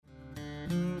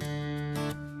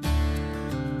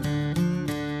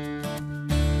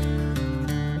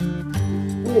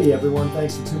Hey everyone,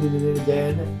 thanks for tuning in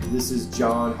again. This is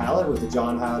John Hallett with the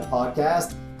John Hallett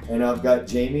Podcast, and I've got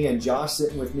Jamie and Josh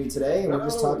sitting with me today, and we're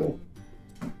just talking.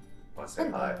 Want to say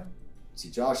hi? See,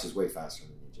 Josh is way faster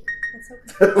than you,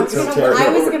 It's okay.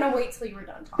 I was going to wait till you were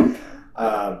done talking.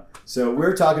 So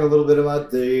we're talking a little bit about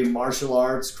the martial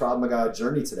arts Krav Maga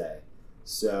journey today.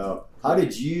 So how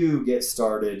did you get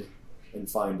started and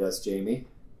find us, Jamie?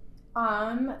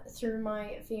 Through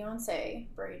my fiance,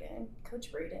 Braden,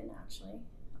 Coach Braden, actually.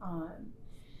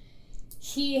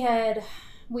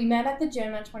 We met at the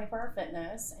gym at 24 Hour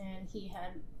Fitness, and he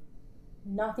had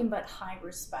nothing but high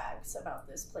respects about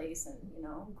this place and,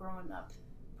 growing up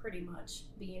pretty much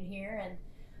being here.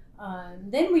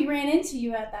 And then we ran into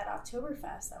you at that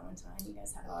Oktoberfest that one time. You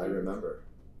guys had a booth. I remember.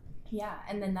 Yeah,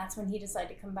 and then that's when he decided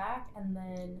to come back, and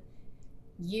then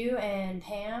you and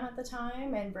Pam at the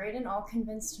time and Braden all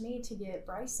convinced me to get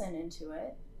Bryson into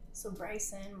it. So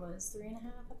Bryson was 3.5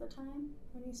 at the time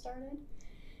when he started.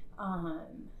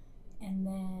 And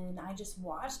then I just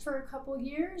watched for a couple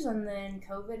years, and then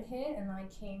COVID hit, and I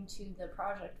came to the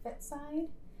Project Fit side.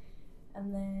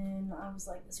 And then I was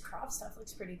like, this Krav stuff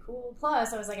looks pretty cool.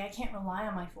 Plus, I was like, I can't rely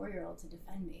on my 4-year-old to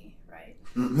defend me, right?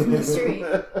 In the street.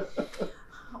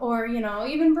 Or,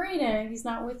 even Braden, he's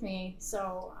not with me.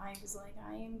 So I was like,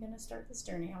 I am going to start this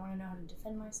journey. I want to know how to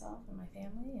defend myself and my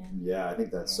family. And yeah, I think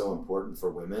that's so important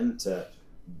for women to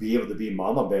be able to be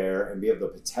mama bear and be able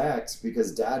to protect,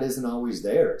 because dad isn't always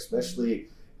there, especially,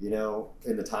 in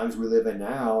the times we live in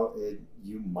now.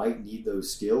 You might need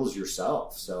those skills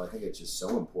yourself. So I think it's just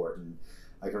so important.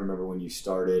 I can remember when you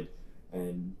started,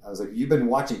 and I was like, you've been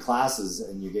watching classes,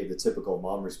 and you gave the typical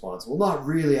mom response, well, not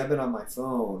really, I've been on my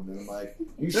phone. And I'm like,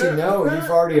 you should know, you've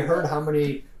already heard how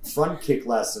many front kick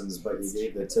lessons, but you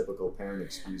gave the typical parent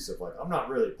excuse of like, I'm not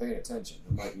really paying attention.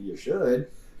 I'm like, you should.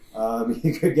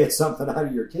 You could get something out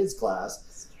of your kids'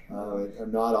 class.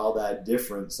 Not all that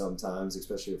different sometimes,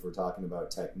 especially if we're talking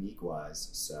about technique-wise.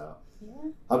 So,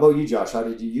 yeah. How about you, Josh? How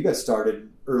did you got started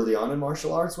early on in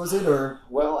martial arts, was it? Or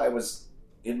Well, I was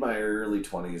in my early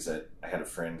 20s. I had a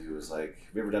friend who was like,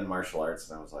 have you ever done martial arts?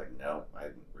 And I was like, no, I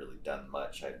hadn't really done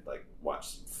much. I'd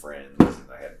watched some friends,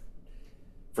 and I had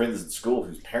friends in school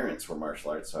whose parents were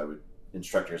martial arts, so I would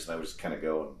instructors, and I would just kind of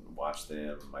go and watch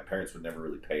them. My parents would never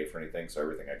really pay for anything, so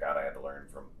everything I got I had to learn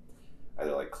from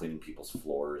either like cleaning people's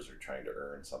floors or trying to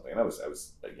earn something. And I was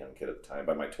a young kid at the time.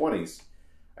 By my 20s,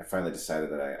 I finally decided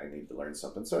that I needed to learn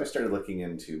something. So I started looking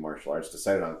into martial arts,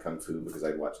 decided on Kung Fu because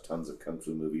I'd watched tons of Kung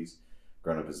Fu movies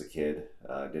growing up as a kid.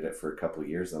 Did it for a couple of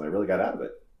years, and then I really got out of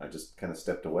it. I just kind of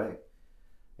stepped away.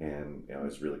 And I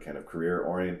was really kind of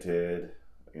career-oriented.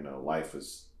 Life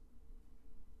was...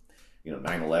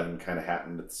 9/11 kind of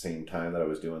happened at the same time that I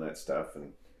was doing that stuff,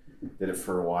 and did it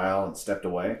for a while and stepped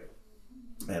away.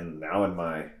 And now in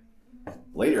my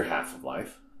later half of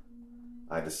life,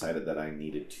 I decided that I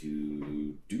needed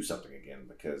to do something again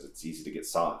because it's easy to get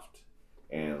soft.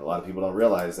 And a lot of people don't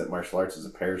realize that martial arts is a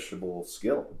perishable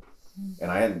skill. And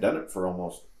I hadn't done it for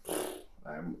almost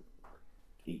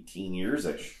 18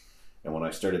 years-ish. And when I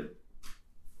decided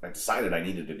I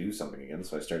needed to do something again,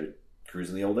 so I started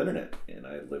cruising the old internet, and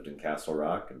I lived in Castle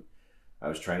Rock, and I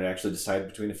was trying to actually decide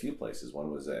between a few places.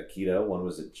 One was Aikido, one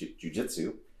was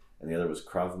Jiu-Jitsu, and the other was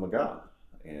Krav Maga.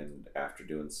 And after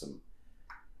doing some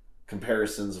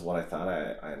comparisons of what I thought,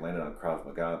 I landed on Krav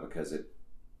Maga because it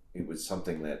was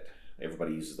something that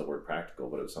everybody uses the word practical,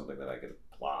 but it was something that I could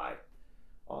apply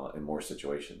in more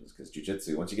situations. Because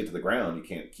Jiu-Jitsu, once you get to the ground, you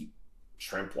can't keep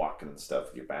shrimp walking and stuff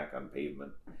with your back on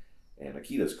pavement. And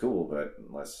Aikido's cool, but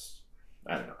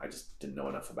I don't know, I just didn't know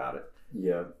enough about it.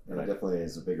 Yeah, and it definitely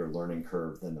is a bigger learning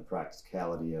curve than the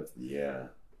practicality of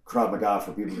Krav Maga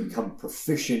for people to become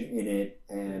proficient in it,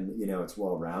 and it's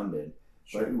well-rounded.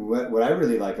 Sure. But what I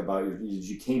really like about it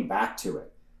is you came back to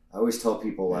it. I always tell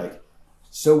people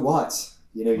so what?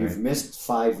 You've missed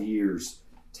 5 years,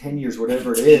 10 years,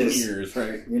 whatever it is. 10 years,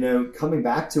 right? Coming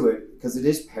back to it, because it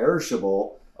is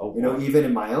perishable. Oh, even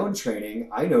in my own training,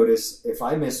 I notice if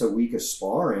I miss a week of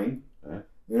sparring,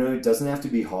 it doesn't have to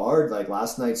be hard. Like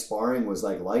last night's sparring was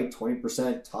like light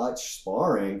 20% touch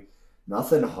sparring,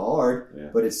 nothing hard. Yeah.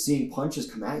 But it's seeing punches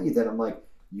come at you that I'm like,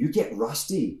 you get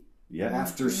rusty. Yeah.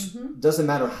 After doesn't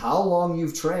matter how long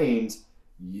you've trained,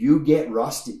 you get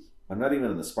rusty. I'm not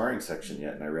even in the sparring section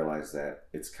yet, and I realize that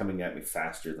it's coming at me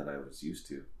faster than I was used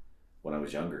to when I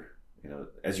was younger.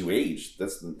 As you age,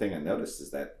 that's the thing I noticed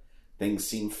is that things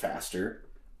seem faster.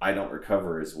 I don't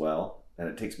recover as well, and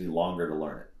it takes me longer to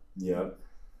learn it. Yeah.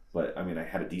 But, I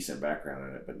had a decent background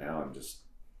in it, but now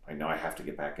I know I have to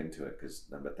get back into it because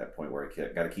I'm at that point where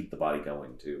I got to keep the body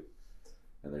going, too.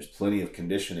 And there's plenty of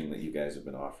conditioning that you guys have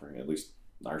been offering, at least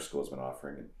our school's been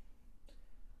offering. And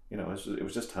it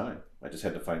was just time. I just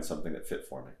had to find something that fit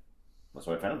for me. That's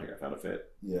what I found here. I found a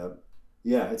fit. Yeah.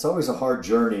 Yeah, it's always a hard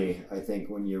journey, I think,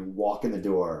 when you walk in the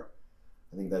door.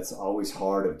 I think that's always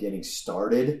hard of getting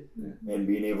started and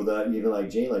being able to, even like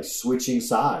Jane, like switching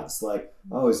sides. Like,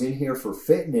 I was in here for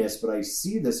fitness, but I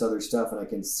see this other stuff and I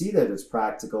can see that it's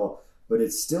practical, but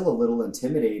it's still a little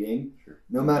intimidating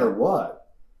no matter what.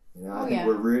 I think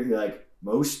we're really, like,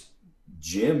 most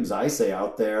gyms, I say,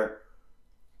 out there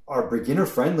are beginner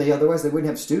friendly. Otherwise, they wouldn't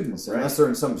have students unless they're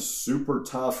in some super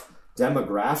tough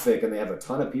demographic and they have a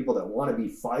ton of people that want to be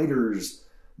fighters.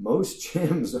 Most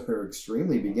gyms are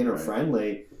extremely beginner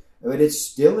friendly, but it's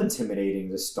still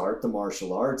intimidating to start the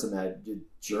martial arts, and that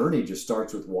journey just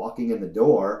starts with walking in the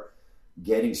door,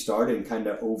 getting started, and kind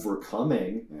of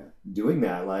overcoming doing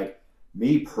that. Like,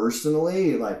 me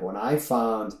personally, like, when I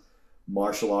found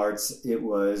martial arts, it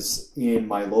was in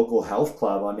my local health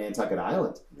club on Nantucket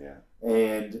Island. Yeah.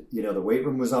 And, the weight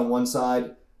room was on one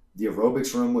side, the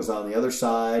aerobics room was on the other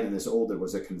side, and it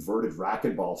was a converted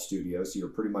racquetball studio. So you're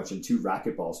pretty much in two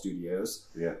racquetball studios,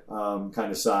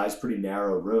 kind of size, pretty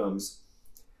narrow rooms.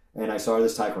 And I started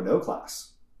this Taekwondo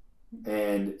class,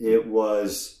 and it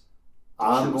was,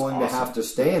 I'm going to have to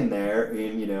stand there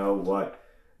in, and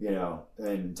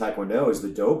Taekwondo is the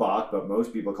dobok, but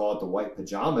most people call it the white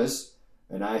pajamas.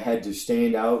 And I had to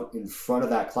stand out in front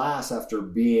of that class after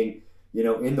being,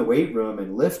 in the weight room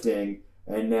and lifting.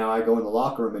 And now I go in the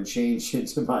locker room and change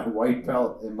into my white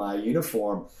belt in my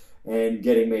uniform and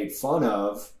getting made fun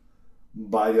of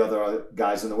by the other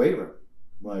guys in the weight room.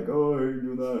 Like, oh, you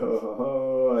do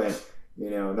that,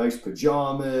 and, nice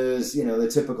pajamas,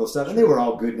 the typical stuff. And they were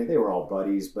all good. They were all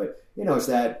buddies. But, it's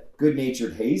that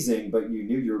good-natured hazing, but you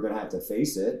knew you were going to have to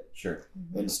face it. Sure.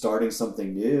 And starting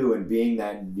something new and being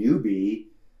that newbie,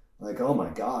 like, oh my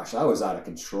gosh, I was out of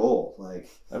control. Like,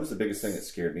 that was the biggest thing that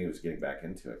scared me, was getting back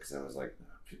into it, because I was like,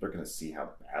 people are going to see how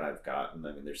bad I've gotten.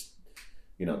 I mean, there's,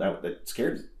 that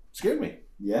scared me.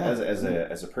 Yeah.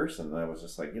 As a person, and I was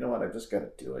just like, you know what, I've just got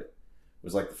to do it. It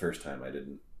was like the first time I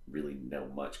didn't really know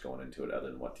much going into it, other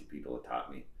than what people had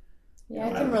taught me. Yeah,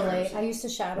 I can relate. I used to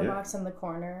shadow box in the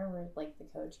corner where, like, the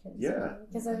coach could see me,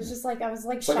 because I was just like, shy at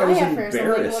first. I'm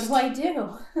like, what do I do?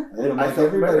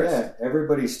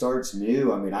 Everybody starts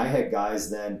new. I mean, I had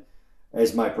guys then,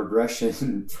 as my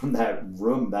progression from that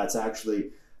room, that's actually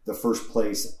the first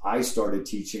place I started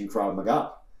teaching Krav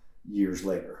Maga years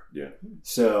later. Yeah.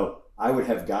 So I would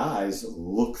have guys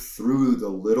look through the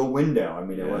little window. I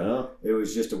mean, it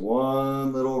was just a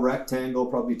one little rectangle,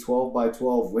 probably 12 by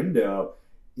 12 window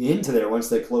into there once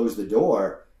they closed the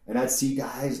door. And I'd see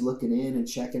guys looking in and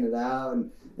checking it out.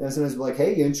 And sometimes be like,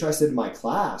 hey, you interested in my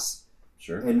class?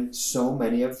 Sure. And so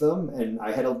many of them, and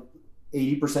I had a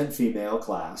 80% female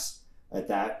class at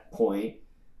that point.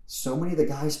 So many of the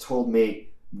guys told me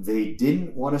they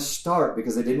didn't want to start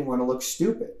because they didn't want to look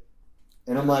stupid.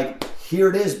 And I'm like, here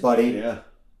it is, buddy. Yeah.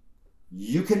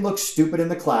 You can look stupid in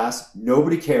the class.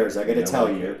 Nobody cares. I got to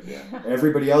tell you. Yeah.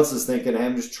 Everybody else is thinking, hey,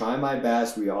 I'm just trying my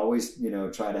best. We always,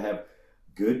 try to have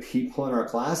good people in our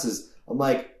classes. I'm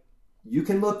like, you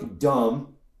can look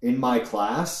dumb in my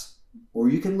class, or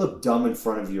you can look dumb in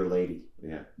front of your lady,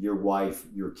 your wife,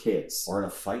 your kids. Or in a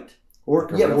fight. Or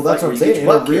that's what I'm saying. In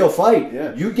a real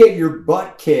fight, you get your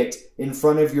butt kicked in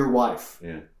front of your wife.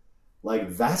 Yeah.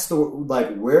 Like, that's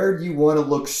where do you want to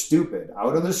look stupid?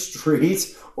 Out on the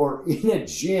street or in a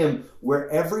gym where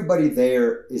everybody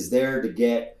there is there to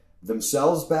get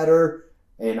themselves better?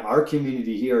 And our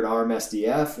community here at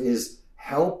RMSDF is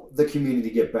help the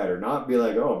community get better, not be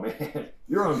like, oh man,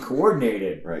 you're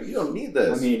uncoordinated. Right. You don't need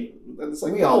this. I mean,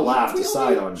 we all laughed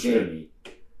aside on Jamie.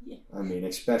 I mean,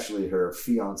 especially her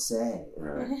fiance.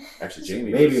 Right. Actually,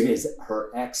 Jamie. Maybe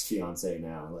her ex-fiance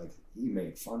now. Like, he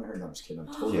made fun of her. No, I'm just kidding.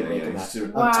 I'm totally making that.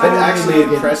 Wow. I'm actually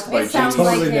impressed by Jamie.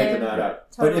 Totally making that up.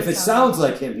 But if it sounds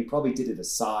like him, he probably did it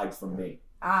aside from me.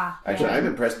 Actually, I'm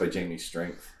impressed by Jamie's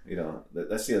strength.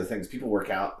 That's the other thing. Is people work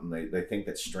out and they think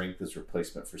that strength is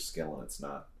replacement for skill, and it's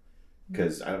not.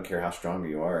 Because I don't care how strong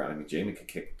you are. I mean, Jamie could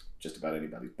kick just about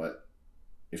anybody's butt.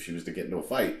 If she was to get into a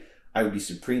fight, I would be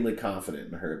supremely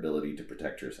confident in her ability to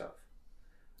protect herself.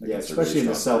 Especially in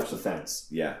the self-defense.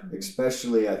 Yeah.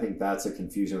 Especially, I think that's a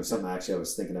confusion. It was something actually I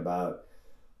was thinking about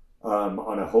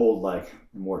on a whole, like,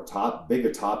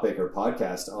 bigger topic or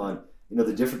podcast on,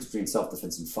 the difference between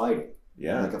self-defense and fighting.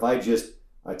 Yeah. Like, if I just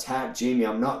attack Jamie,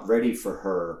 I'm not ready for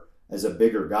her as a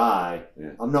bigger guy.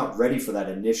 Yeah. I'm not ready for that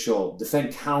initial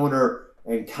defend, counter,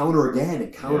 and counter again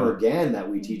and counter again that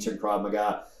we teach in Krav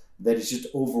Maga. That is just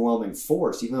overwhelming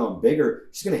force. Even though I'm bigger,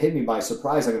 she's going to hit me by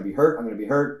surprise. I'm going to be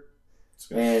hurt.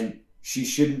 And she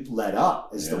shouldn't let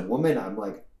up. As the woman, I'm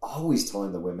like, always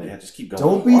telling the women, Yeah, just keep going.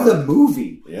 don't be hard. the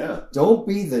movie. Yeah. Don't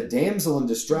be the damsel in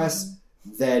distress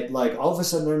that, like, all of a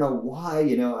sudden I don't know why,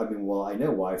 I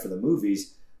know why for the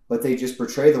movies, but they just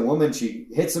portray the woman. She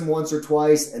hits him once or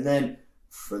twice, and then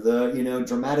for the,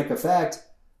 dramatic effect,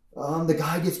 the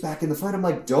guy gets back in the fight. I'm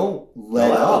like, don't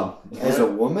let up. As a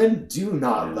woman, do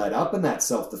not let up in that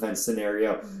self-defense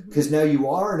scenario, because now you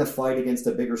are in a fight against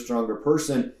a bigger, stronger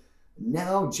person.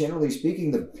 Now, generally speaking,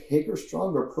 the bigger,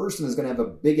 stronger person is going to have a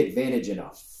big advantage in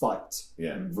a fight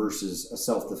versus a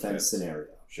self-defense scenario.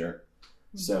 Sure.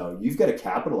 So you've got to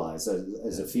capitalize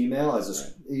as a female,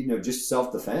 just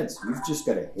self-defense. You've just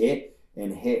got to hit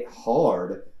and hit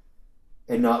hard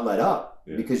and not let up,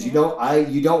 because you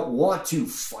don't want to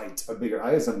fight a bigger.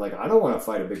 I'm like, I don't want to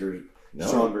fight a bigger,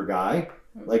 stronger guy.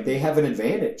 Like, they have an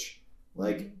advantage.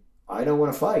 Like, I don't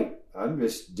want to fight. I'm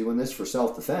just doing this for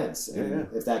self-defense. And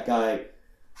if that guy,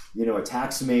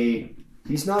 attacks me,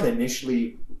 he's not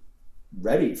initially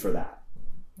ready for that.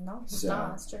 No, it's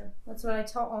not. That's true. That's what I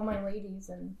tell all my ladies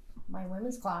in my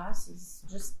women's class is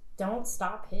just don't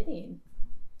stop hitting.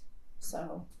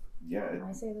 So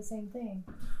I say the same thing.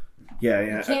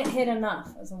 Yeah. You can't hit enough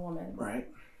as a woman. Right.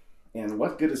 And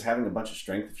what good is having a bunch of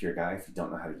strength if you're a guy if you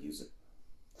don't know how to use it?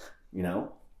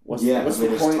 What's there's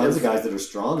tons of guys that are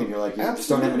strong, and you're like, you just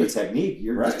don't have any technique.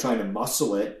 You're just trying to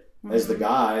muscle it as the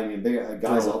guy. I mean,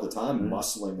 guys all the time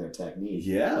muscling their technique.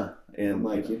 Yeah. And I'm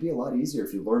like, it'd be a lot easier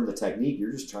if you learn the technique.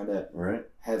 You're just trying to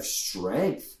have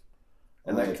strength.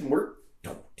 And that can work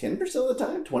 10% of the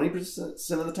time,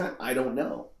 20% of the time. I don't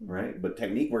know. Right. But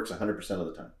technique works 100% of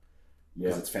the time.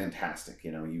 Because it's fantastic.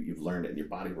 You've learned it and your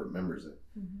body remembers it.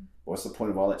 Mm-hmm. What's the point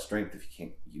of all that strength if you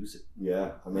can't use it?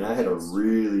 Yeah. I mean, I had a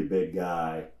really big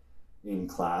guy in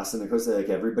class, and of course, like,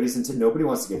 everybody's nobody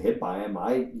wants to get hit by him.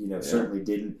 I, certainly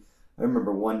didn't. I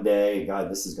remember one day,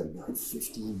 God, this is going to be like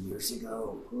 15 years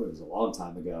ago. It was a long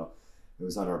time ago. It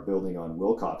was on our building on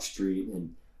Wilcox Street,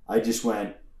 and I just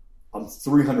went, I'm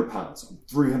 300 pounds. I'm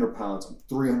 300 pounds. I'm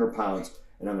 300 pounds,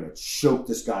 and I'm going to choke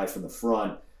this guy from the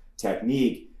front.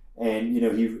 Technique. And,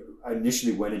 he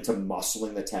initially went into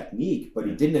muscling the technique, but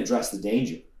he didn't address the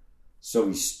danger. So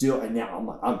he's still, and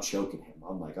now I'm choking him.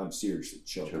 I'm seriously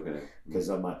choking him. Because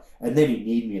I'm like, and then he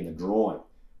kneed me in the groin.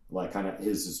 Like, kind of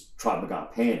his Krav Maga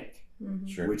panic,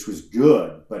 which was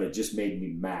good, but it just made me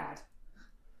mad.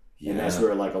 Yeah. And that's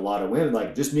where, like, a lot of women,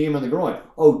 like, just knee him in the groin.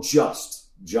 Oh, just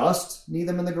knee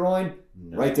them in the groin?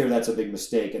 No. Right there, that's a big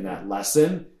mistake in that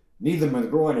lesson. Knee them in the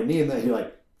groin and knee them, you're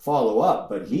like, follow up,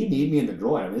 but he kneed me in the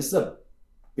groin. I mean, this is a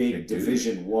big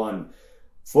Division I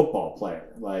football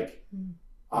player. Like,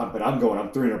 but I'm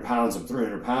 300 pounds. I'm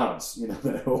 300 pounds.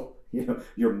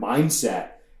 Your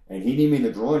mindset. And he kneed me in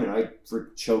the groin, and I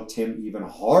choked him even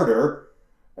harder.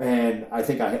 And I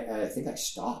think I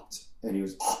stopped, and he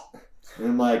was, and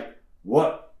I'm like,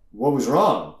 what was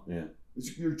wrong? Yeah,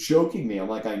 you're choking me. I'm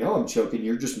like, I know I'm choking.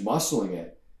 You're just muscling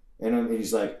it. And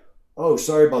he's like, oh,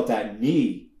 sorry about that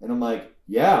knee. And I'm like,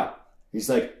 yeah. He's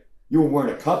like, you were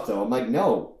wearing a cup, though. I'm like,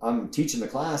 no, I'm teaching the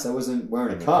class. I wasn't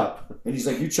wearing a cup. And he's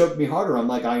like, you choked me harder. I'm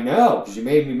like, I know, because you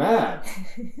made me mad.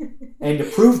 And to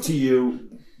prove to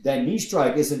you that knee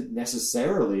strike isn't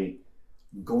necessarily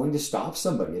going to stop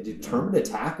somebody. A determined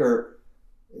attacker,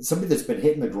 somebody that's been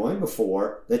hit in the groin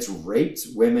before, that's raped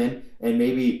women, and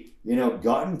maybe,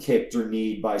 gotten kicked or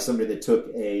kneed by somebody that took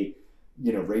a,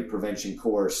 rape prevention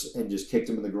course and just kicked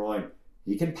him in the groin.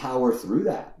 He can power through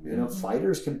that.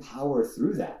 Fighters can power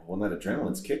through that. When that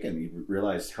adrenaline's kicking, you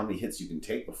realize how many hits you can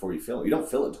take before you feel it. You don't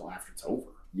feel it until after it's over.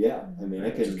 Yeah, I mean,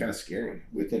 it can. It's kind of scary.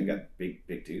 You got big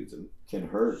dudes and can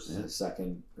hurt a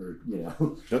second, or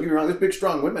Don't get me wrong. There's big,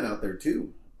 strong women out there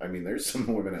too. I mean, there's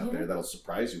some women out there that'll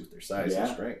surprise you with their size and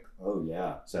strength. Oh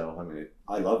yeah. So I mean,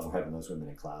 I love having those women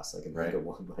in class. I can think of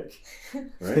one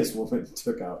this woman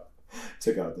took out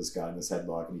this guy in his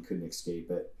headlock, and he couldn't escape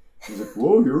it. He's like,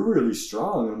 whoa, you're really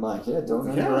strong. And I'm like, don't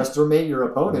underestimate your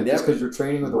opponent just because you're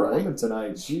training with a woman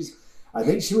tonight. I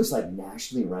think she was like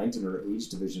nationally ranked in her age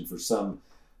division for some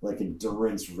like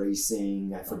endurance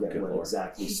racing. I forget what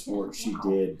exactly sport she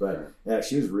did, but yeah,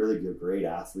 she was really good, great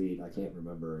athlete. I can't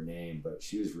remember her name, but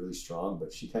she was really strong.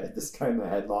 But she had this guy in the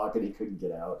headlock, and he couldn't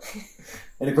get out.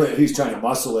 And of course, he was trying to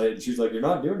muscle it, and she was like, "You're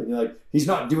not doing it." And you're like, he's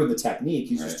not doing the technique.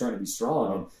 He's just trying to be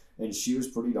strong. And she was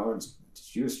pretty darn.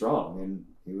 She was strong, and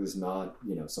he was not,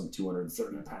 some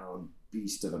 230-pound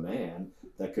beast of a man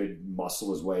that could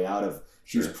muscle his way out of.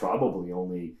 She was probably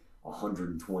only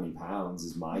 120 pounds,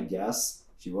 is my guess.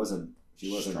 She wasn't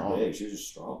strong. Big. She was just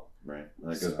strong. Right.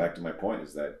 And that goes back to my point: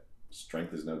 is that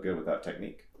strength is no good without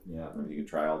technique. Yeah. I mean, you can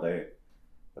try all day,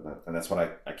 and that's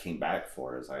what I came back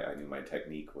for. Is I knew my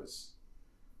technique was,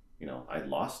 I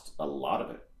lost a lot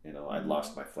of it You know, I'd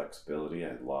lost my flexibility.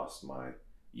 I'd lost my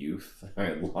youth.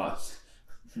 I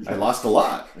lost a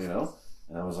lot, you know?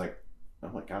 And I was like, oh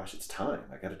my gosh, it's time.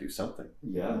 I got to do something.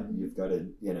 Yeah, you've got to,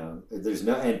 you know, there's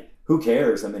no, and who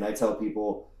cares? I mean, I tell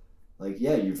people, like,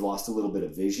 yeah, you've lost a little bit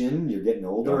of vision. You're getting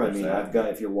older. I mean, I've got,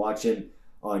 if you're watching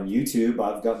on YouTube,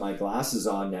 I've got my glasses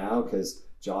on now because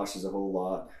Josh is a whole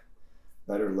lot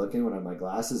better looking when I have my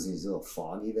glasses. He's a little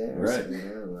foggy there. Right. So, you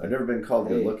know, like, I've never been called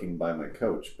good looking by my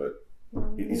coach, but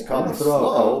he's I'm called gonna me throw out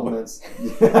slow. compliments.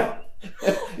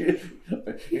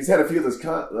 He's had a few of those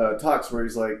talks where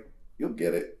he's like, "You'll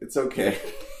get it. It's okay."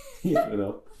 You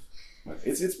know,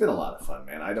 it's been a lot of fun,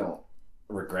 man. I don't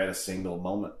regret a single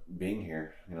moment being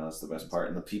here. You know, that's the best part,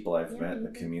 and the people I've met,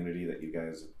 the community that you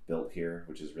guys have built here,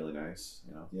 which is really nice.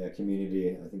 You know, Yeah, community.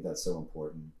 I think that's so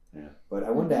important. Yeah. But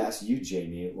I wanted to ask you,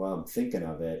 Jamie, while I'm thinking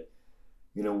of it,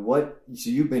 you know, so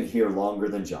you've been here longer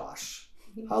than Josh.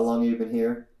 How long have you been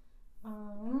here?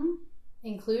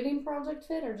 Including Project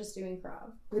Fit or just doing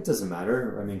Krav? It doesn't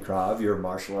matter. I mean, Krav, you're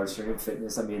martial arts training,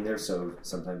 fitness. I mean, they're so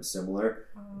sometimes similar.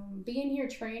 Being here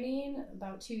training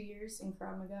about 2 years in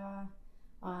Krav Maga.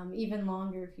 Even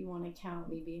longer if you want to count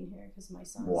me being here because my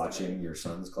son's Watching your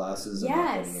son's classes and Yes.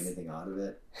 not getting anything out of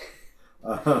it.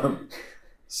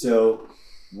 So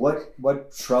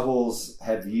what troubles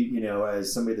have you know,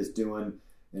 as somebody that's doing,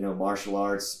 you know, martial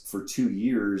arts for 2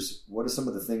 years, what are some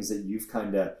of the things that you've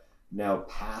kind of now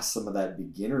passed some of that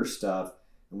beginner stuff,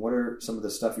 and what are some of the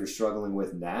stuff you're struggling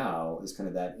with now as kind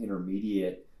of that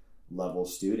intermediate level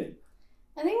student?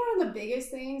 I think one of the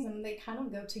biggest things, and they kind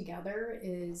of go together,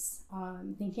 is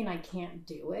thinking I can't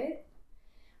do it.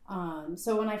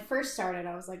 So when I first started,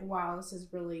 I was like, wow, this is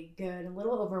really good. A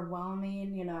little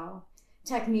overwhelming, you know,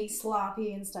 technique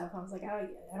sloppy and stuff. I was like, I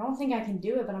don't think I can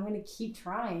do it, but I'm going to keep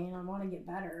trying. I want to get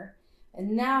better.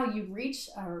 And now you reach,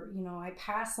 or, you know, I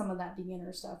passed some of that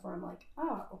beginner stuff where I'm like,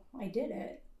 oh, I did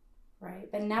it. Right.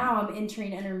 But now I'm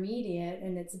entering intermediate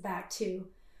and it's back to,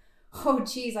 oh,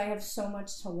 geez, I have so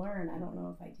much to learn. I don't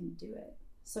know if I can do it.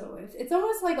 So it's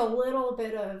almost like a little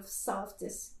bit of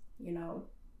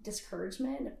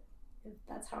discouragement, if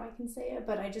that's how I can say it.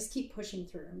 But I just keep pushing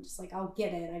through. I'm just like, I'll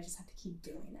get it. I just have to keep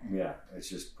doing it. Yeah, it's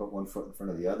just put one foot in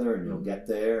front of the other and you'll get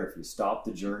there. If you stop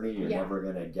the journey, you're never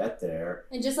going to get there.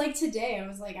 And just like today, I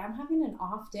was like, I'm having an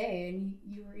off day. And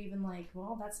you were even like,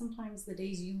 well, that's sometimes the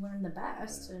days you learn the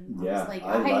best. And I was like,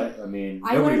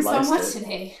 I learned so much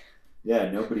today.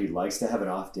 Yeah, nobody likes to have an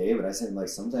off day, but I said, like,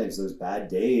 sometimes those bad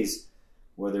days,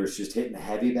 whether it's just hitting a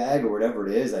heavy bag or whatever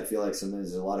it is, I feel like sometimes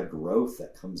there's a lot of growth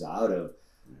that comes out of,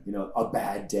 you know, a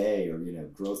bad day, or, you know,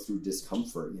 growth through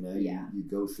discomfort. You know, you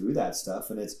go through that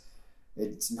stuff, and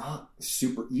it's not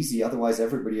super easy. Otherwise,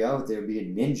 everybody out there would be a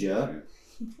ninja.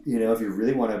 You know, if you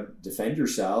really want to defend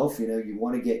yourself, you know, you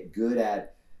want to get good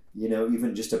at, you know,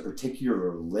 even just a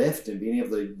particular lift and being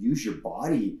able to use your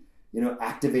body. You know,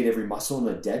 activate every muscle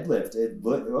in a deadlift.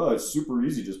 It's super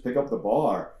easy. Just pick up the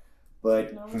bar.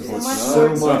 But there's so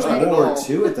much more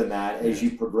to it than that as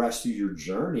you progress through your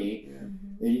journey.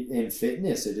 In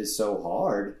fitness, it is so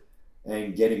hard.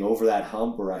 And getting over that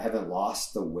hump where I haven't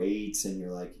lost the weights, and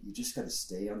you're like, you just got to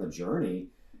stay on the journey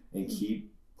and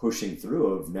keep pushing through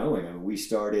of knowing. I mean, we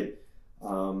started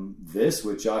this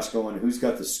with Josh going, who's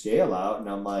got the scale out? And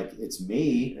I'm like, it's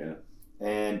me. Yeah.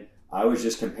 And I was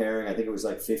just comparing, I think it was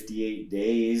like 58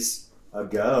 days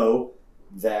ago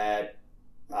that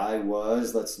I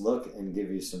was, let's look and give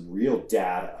you some real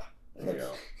data. Like,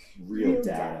 real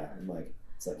data. I'm like,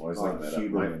 it's like,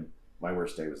 my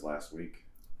worst day was last week.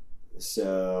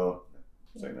 So,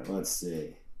 let's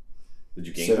see. Did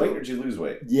you gain weight or did you lose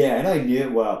weight? Yeah, and I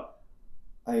knew,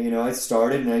 I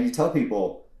started, and you tell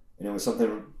people, and it was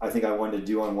something I think I wanted to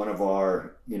do on one of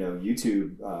our, you know,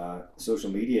 YouTube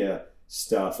social media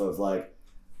stuff of like,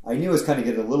 I knew I was kind of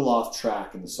getting a little off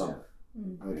track in the summer.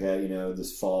 Okay, you know,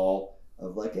 this fall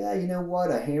of like, yeah, you know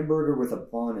what, a hamburger with a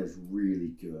bun is really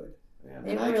good. Yeah.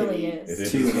 And I really can eat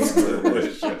 2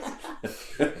 hamburgers.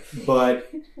 But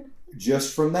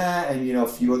just from that, and you know, a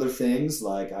few other things,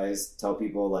 like I tell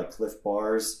people, like Cliff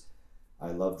Bars,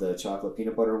 I love the chocolate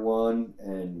peanut butter one,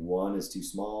 and one is too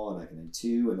small, and I can eat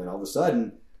 2, and then all of a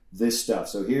sudden, this stuff.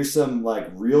 So here's some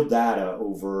like real data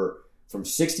over. From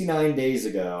 69 days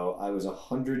ago, I was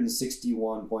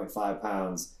 161.5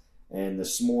 pounds, and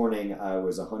this morning I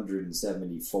was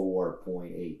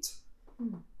 174.8.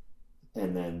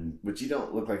 And then... But you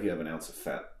don't look like you have an ounce of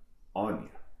fat on you.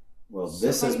 Well,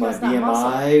 this is my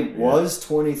BMI. Was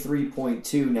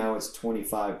 23.2, now it's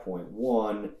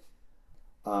 25.1.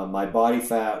 My body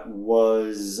fat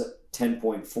was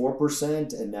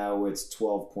 10.4%, and now it's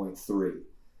 12.3.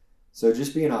 So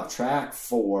just being off track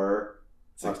for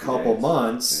a couple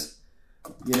months,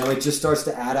 it just starts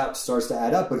to add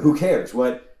up. But who cares?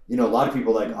 What, a lot of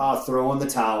people are like, throw in the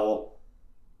towel.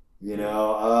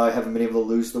 I haven't been able to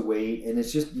lose the weight. And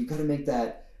it's just, you got to make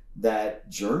that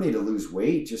journey to lose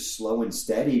weight just slow and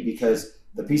steady, because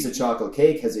the piece of chocolate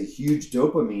cake has a huge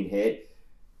dopamine hit.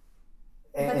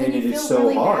 And it is so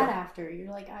really hard. Bad after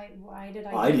you're like, why did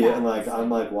I? I did, and I'm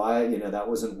like, why? That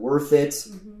wasn't worth it.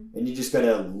 Mm-hmm. And you just got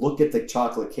to look at the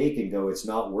chocolate cake and go, it's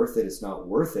not worth it. It's not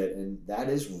worth it, and that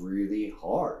is really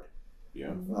hard.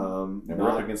 Yeah. Mm-hmm. And we're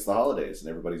up against the holidays, and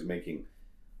everybody's making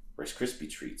Rice Krispie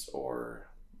treats or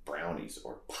brownies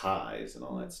or pies and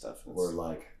all that stuff. Or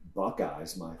like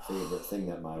Buckeyes, my favorite thing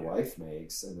that my wife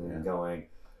makes, and then going,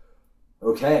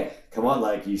 okay, come on,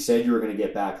 like you said you were going to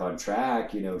get back on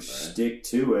track, stick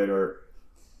to it, or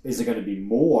is it going to be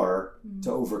more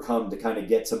to overcome to kind of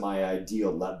get to my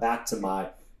back to my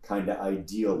kind of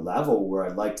ideal level where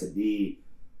I'd like to be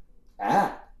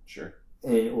at? Sure.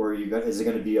 Or is it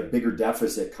going to be a bigger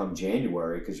deficit come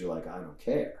January because you're like, I don't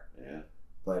care. Yeah.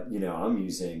 But,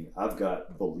 I've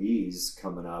got Belize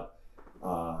coming up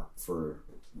for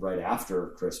right after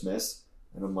Christmas,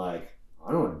 and I'm like,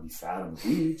 I don't want to be fat on the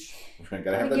beach. I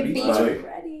gotta have that get beach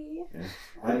ready.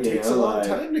 Yeah. It takes a long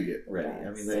time to get ready. I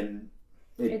mean,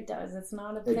 it does. It's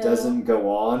not a pill. It doesn't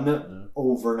go on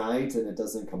overnight, and it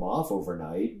doesn't come off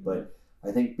overnight. But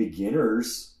I think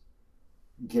beginners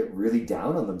get really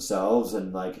down on themselves,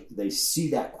 and like they see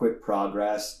that quick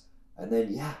progress, and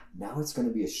then now it's going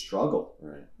to be a struggle.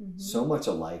 Right. Mm-hmm. So much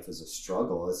of life is a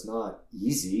struggle. It's not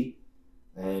easy,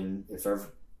 and if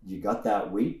ever you got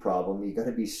that weight problem, you got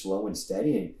to be slow and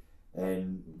steady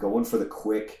and going for the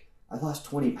quick. I lost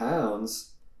 20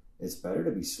 pounds. It's better to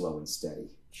be slow and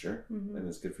steady. Sure. Mm-hmm. And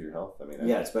it's good for your health. I mean,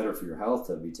 it's better for your health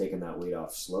to be taking that weight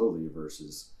off slowly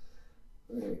versus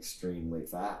extremely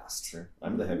fast. Sure.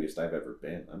 I'm the heaviest I've ever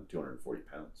been. I'm 240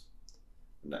 pounds.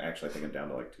 And actually, I think I'm down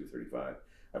to like 235.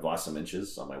 I've lost some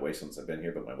inches on my waist since I've been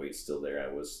here, but my weight's still there.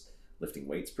 I was lifting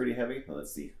weights pretty heavy. Well,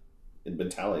 that's the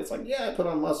mentality. It's like, I put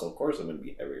on muscle. Of course I'm going to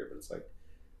be heavier, but it's like,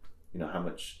 how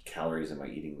much calories am I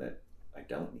eating that I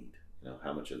don't need?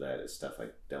 How much of that is stuff I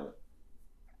don't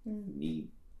need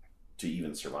to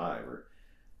even survive? Or,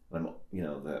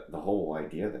 the whole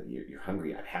idea that you're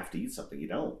hungry, I have to eat something. You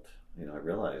don't. I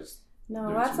realized.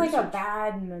 No, that's like a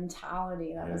bad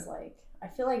mentality. That was like, I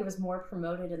feel like it was more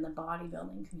promoted in the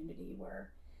bodybuilding community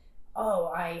where,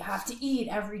 I have to eat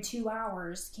every 2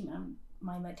 hours to keep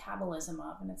my metabolism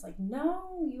up, and it's like,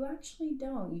 no, you actually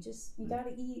don't. You got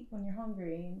to eat when you're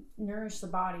hungry and nourish the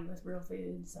body with real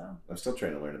food. So I'm still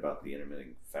trying to learn about the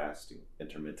intermittent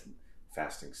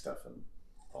fasting stuff and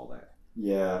all that.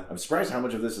 Yeah, I'm surprised how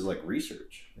much of this is like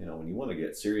research. When you want to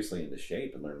get seriously into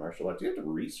shape and learn martial arts, you have to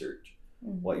research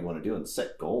what you want to do and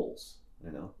set goals.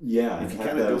 Yeah, if you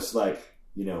kind of those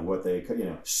what they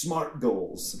SMART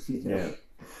goals.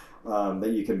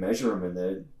 That you can measure them and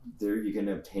that you can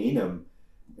obtain them.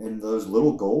 And those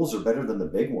little goals are better than the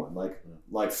big one.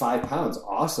 Like 5 pounds.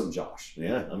 Awesome, Josh.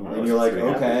 Yeah. And you're like,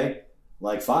 okay,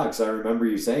 like 5. Because I remember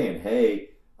you saying, hey,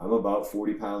 I'm about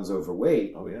 40 pounds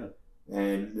overweight. Oh, yeah.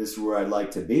 And this is where I'd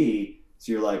like to be.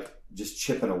 So you're like just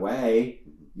chipping away.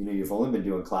 You've only been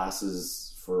doing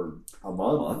classes for a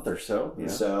month or so. Yeah.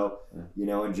 So,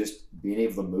 and just being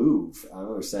able to move. I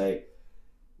always say,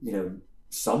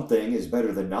 something is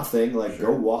better than nothing. Like,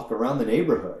 go walk around the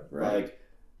neighborhood. Right. Like,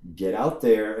 get out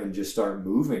there and just start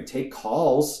moving. Take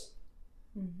calls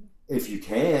if you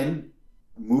can.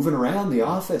 Moving around the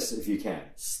office if you can.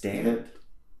 Stand.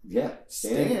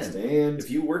 Stand.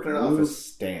 If you work in an office,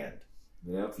 stand.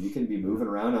 If you can be moving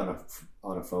around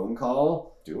on a phone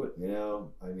call, do it.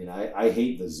 I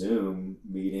hate the Zoom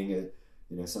meeting.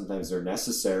 Sometimes they're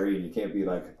necessary, and you can't be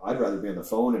like, I'd rather be on the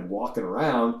phone and walking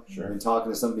around and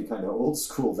talking to somebody kind of old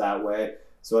school that way,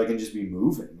 so I can just be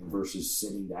moving versus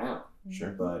sitting down.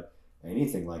 Sure. But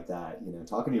anything like that,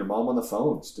 talking to your mom on the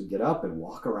phone, just to get up and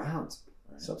walk around.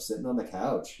 Stop sitting on the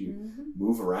couch. You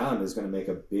move around is going to make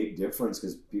a big difference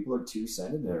because people are too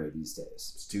sedentary these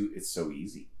days. It's so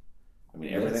easy.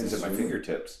 Everything's at my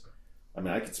fingertips.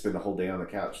 I could spend the whole day on the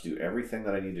couch, do everything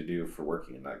that I need to do for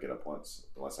working, and not get up once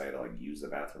unless I had to use the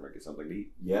bathroom or get something to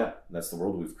eat. Yeah, and that's the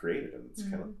world we've created, and it's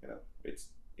kind of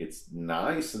it's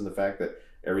nice in the fact that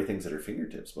everything's at our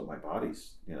fingertips. But my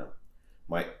body's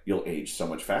you'll age so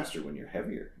much faster when you're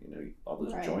heavier. All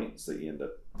those joints that you end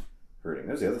up hurting.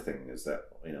 There's the other thing is that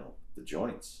the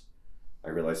joints. I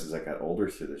realized as I got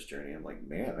older through this journey, I'm like,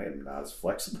 man, I am not as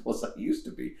flexible as I used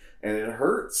to be, and it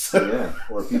hurts.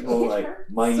 Or people like,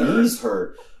 my knees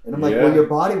hurt, and I'm like, well, your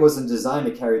body wasn't designed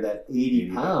to carry that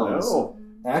 80 pounds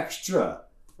extra.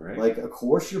 Right. Like, of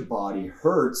course, your body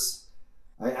hurts.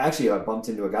 I bumped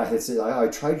into a guy that said, I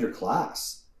tried your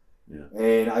class. Yeah.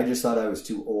 And I just thought I was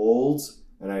too old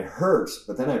and I hurt.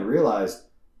 But then I realized,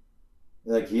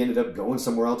 like, he ended up going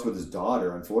somewhere else with his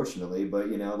daughter, unfortunately. But,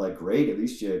 like, great. At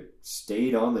least you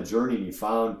stayed on the journey and you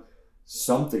found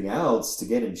something else to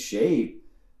get in shape.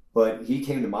 But he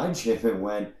came to my gym and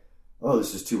went, oh,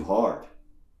 this is too hard.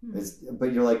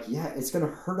 But you're like, yeah, it's going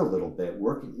to hurt a little bit.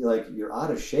 Working, like, you're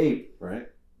out of shape. Right.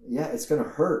 Yeah, it's going to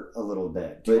hurt a little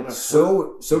bit. But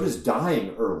so does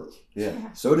dying early.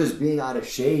 Yeah. So does being out of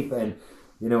shape. And,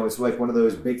 it's like one of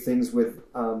those big things with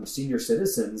senior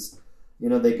citizens.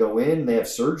 They go in, they have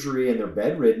surgery, and they're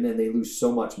bedridden, and they lose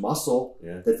so much muscle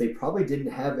that they probably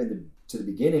didn't have to the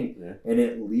beginning. Yeah. And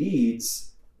it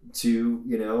leads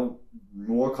to,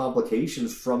 more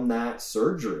complications from that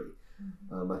surgery.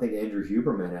 I think Andrew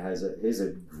Huberman has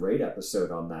a great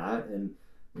episode on that. And,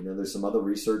 there's some other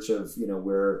research of,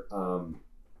 where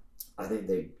I think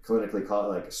they clinically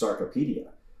call it like sarcopenia,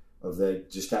 of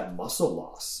just that muscle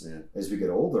loss as we get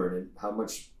older, and how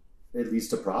much it leads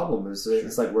to problems.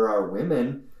 It's like where our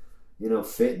women,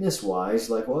 fitness wise,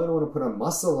 like, well, I don't want to put on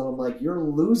muscle. And I'm like, you're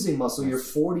losing muscle. You're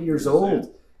 40 years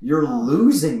old. You're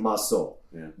losing muscle.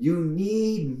 Yeah. You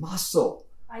need muscle.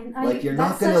 You're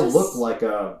not going to look like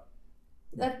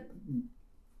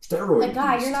steroid. A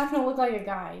guy, you're not going to look like a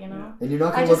guy, And you're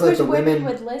not going to look like the women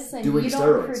would listen. doing you don't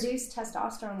steroids. Produce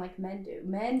testosterone like men do.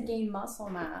 Men gain muscle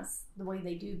mass the way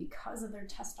they do because of their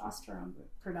testosterone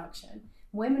production.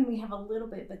 Women, we have a little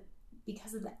bit, but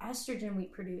because of the estrogen we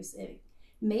produce, it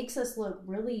makes us look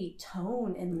really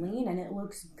toned and lean, and it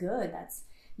looks good.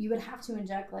 You would have to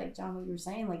inject, like John, what you were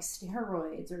saying, like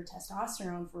steroids or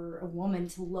testosterone for a woman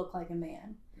to look like a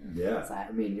man. Yeah.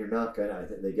 You're not going to,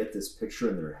 they get this picture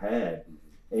in their head,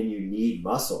 and you need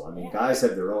muscle. Guys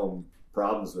have their own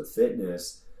problems with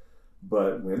fitness,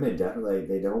 but women definitely,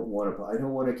 they don't want to, I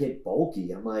don't want to get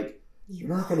bulky. I'm like, you're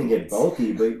not going to get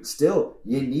bulky, but still,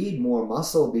 you need more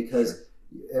muscle because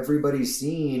everybody's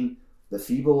seen the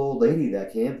feeble old lady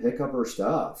that can't pick up her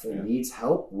stuff and needs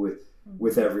help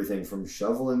with everything from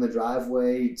shoveling the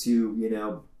driveway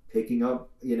to, picking up,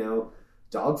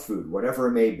 dog food, whatever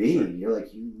it may be. Sure. You're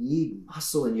like, you need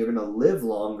muscle, and you're going to live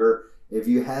longer if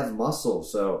you have muscle.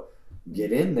 So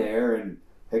get in there and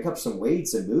pick up some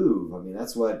weights and move.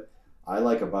 That's what I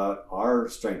like about our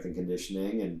strength and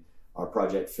conditioning and our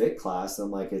Project Fit class.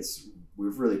 I'm like,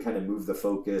 we've really kind of moved the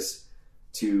focus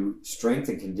to strength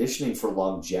and conditioning for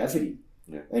longevity.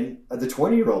 Yeah. And the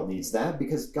 20-year-old needs that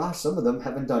because, gosh, some of them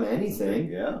haven't done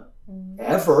anything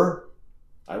ever.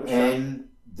 And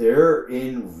they're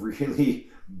in really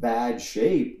bad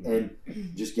shape, and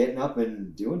just getting up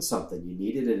and doing something. You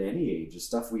need it at any age. The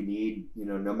stuff we need,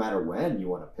 no matter when you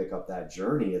want to pick up that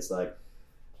journey. It's like,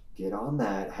 get on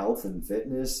that health and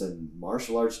fitness and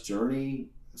martial arts journey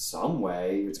some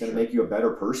way. It's going to make you a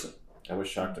better person. I was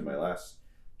shocked at my last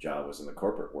job was in the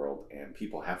corporate world, and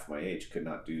people half my age could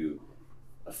not do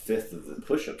a fifth of the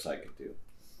push-ups I could do.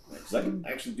 Because I could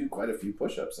actually do quite a few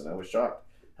push-ups, and I was shocked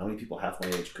how many people half my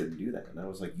age couldn't do that. And I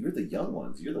was like, you're the young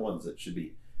ones. You're the ones that should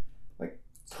be like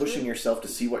pushing yourself to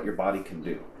see what your body can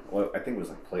do. Well, I think it was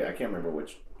like I can't remember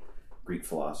which Greek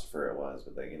philosopher it was,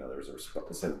 but they, there was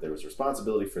it said that there was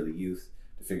responsibility for the youth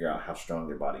to figure out how strong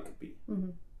their body could be.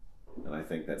 Mm-hmm. And I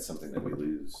think that's something that we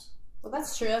lose. Well,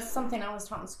 that's true. That's something I was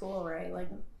taught in school, right? Like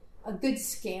a good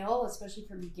scale, especially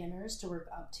for beginners to work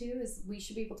up to, is we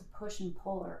should be able to push and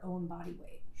pull our own body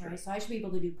weight, right? Sure. So I should be able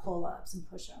to do pull-ups and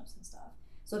push-ups and stuff.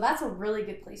 So that's a really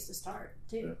good place to start,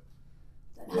 too. Yeah.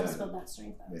 That helps build that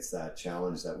strength up. It's that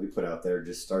challenge that we put out there.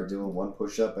 Just start doing one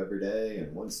push-up every day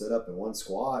and one sit-up and one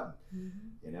squat.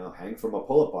 Mm-hmm. Hang from a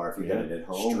pull-up bar if you get it at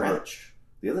home. Stretch.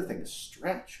 The other thing is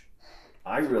stretch.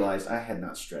 I realized I had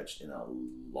not stretched in a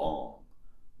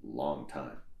long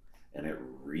time. And it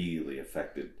really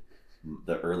affected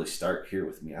the early start here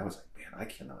with me. I was like, man, I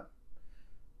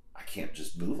can't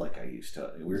just move like I used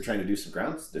to. We were trying to do some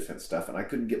ground defense stuff, and I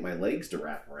couldn't get my legs to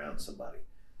wrap around somebody.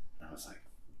 And I was like,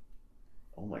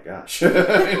 oh my gosh.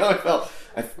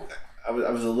 I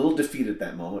was a little defeated at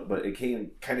that moment, but it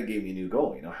kind of gave me a new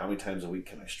goal. How many times a week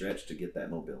can I stretch to get that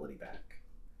mobility back?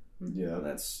 Yeah. And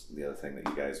that's the other thing that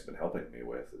you guys have been helping me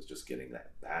with, is just getting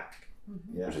that back.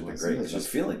 Mm-hmm. Yeah, which has been great. It's just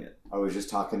feeling it. I was just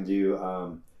talking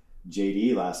to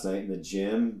JD last night in the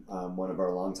gym, one of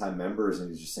our longtime members,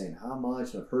 and he's just saying how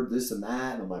much, and I've heard this and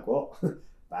that, and I'm like, well,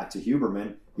 back to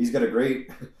Huberman. He's got a great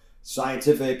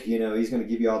scientific, he's going to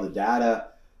give you all the data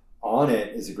on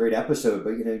it. It's a great episode,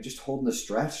 but just holding the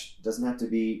stretch doesn't have to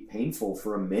be painful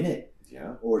for a minute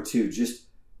or two. Just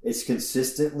it's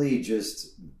consistently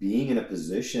just being in a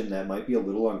position that might be a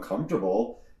little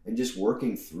uncomfortable and just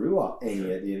working through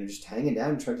any, just hanging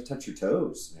down and trying to touch your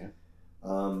toes. Yeah.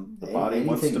 The body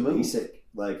wants to move. Basic,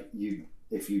 like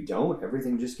if you don't,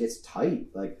 everything just gets tight.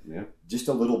 Like Yeah. just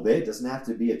a little bit, doesn't have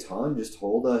to be a ton. Just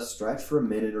hold a stretch for a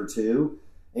minute or two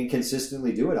and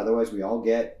consistently do it. Otherwise, we all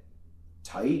get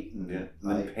tight and,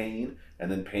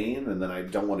 And then pain, and then I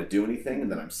don't want to do anything,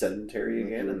 and then I'm sedentary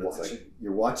again, and it's like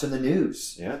you're watching the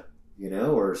news. Yeah.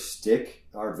 Or stick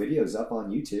our videos up on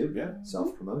YouTube. Yeah.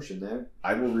 Self-promotion there.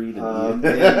 I will read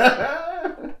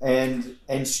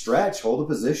And stretch, hold a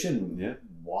position. Yeah.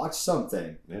 Watch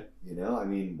something. Yeah.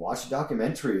 Watch a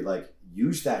documentary. Like,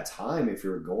 use that time if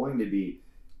you're going to be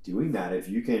doing that. If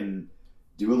you can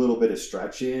do a little bit of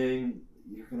stretching,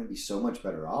 you're going to be so much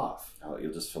better off. Oh,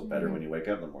 you'll just feel better when you wake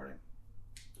up in the morning.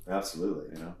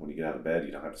 Absolutely. When you get out of bed,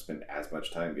 you don't have to spend as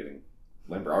much time getting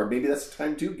limber. Or maybe that's the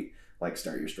time to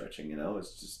start your stretching.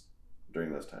 It's just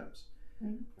during those times.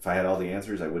 Mm-hmm. If I had all the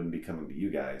answers, I wouldn't be coming to you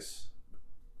guys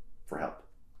for help,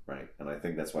 right? And I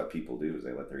think that's what people do is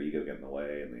they let their ego get in the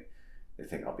way, and they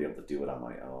think I'll be able to do it on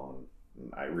my own.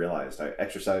 And I realized I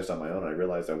exercised on my own. And I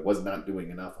realized I was not doing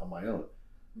enough on my own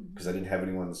because I didn't have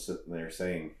anyone sitting there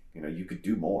saying, you could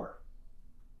do more.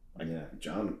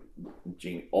 John and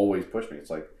Gene always push me. It's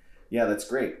like, yeah, that's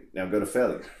great. Now go to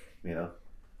failure.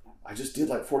 I just did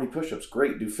like 40 push-ups.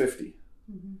 Great, do 50.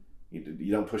 Mm-hmm.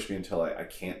 You don't push me until I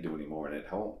can't do anymore. And at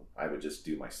home, I would just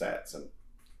do my sets, and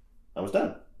I was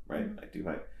done. Right? Mm-hmm. I do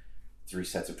my 3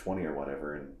 sets of 20 or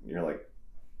whatever, and you're like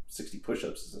 60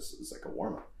 push-ups is like a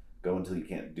warm-up. Go until you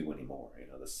can't do anymore.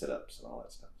 The sit-ups and all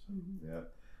that stuff. So. Mm-hmm. Yeah.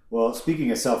 Well,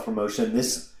 speaking of self-promotion,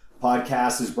 this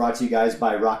podcast is brought to you guys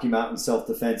by Rocky Mountain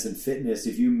Self-Defense and Fitness.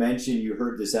 If you mention you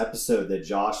heard this episode that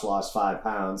Josh lost 5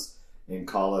 pounds and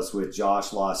call us with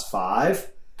Josh lost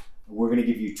 5, we're going to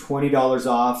give you $20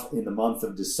 off in the month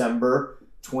of December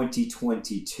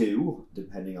 2022,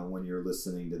 depending on when you're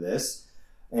listening to this.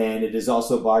 And it is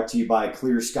also brought to you by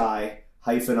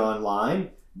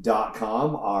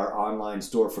ClearSky-online.com, our online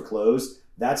store for clothes.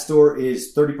 That store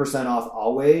is 30% off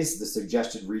always, the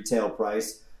suggested retail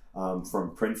price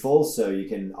from Printful, so you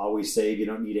can always save. You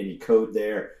don't need any code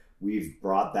there. We've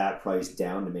brought that price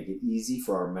down to make it easy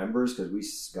for our members because we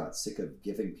got sick of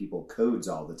giving people codes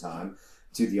all the time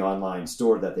to the online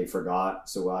store that they forgot.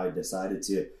 So I decided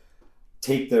to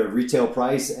take the retail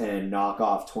price and knock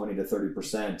off 20 to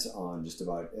 30% on just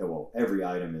about, every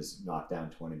item is knocked down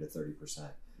 20 to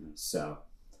 30%. So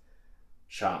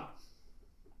shop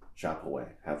away,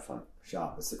 have fun.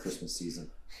 Shop. It's the Christmas season.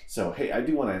 So, hey, I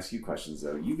do want to ask you questions,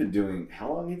 though.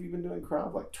 How long have you been doing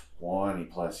Krav? Like 20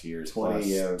 plus years. 20, plus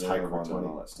yeah. Taekwondo 20, and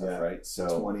all that stuff, yeah. right?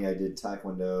 So 20, I did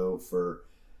Taekwondo for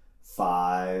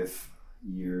 5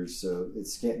 years. So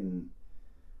it's getting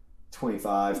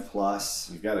 25 plus.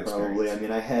 You've got experience.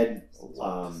 Probably. I had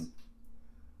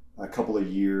a couple of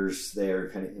years there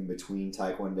kind of in between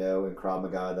Taekwondo and Krav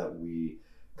Maga that we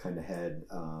kind of had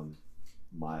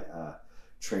my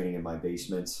training in my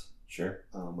basement. Sure.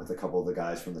 With a couple of the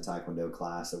guys from the Taekwondo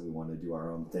class that we wanted to do our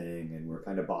own thing, and we're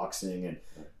kind of boxing and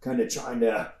kind of trying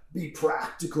to be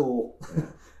practical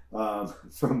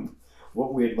from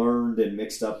what we had learned and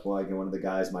mixed up. Like one of the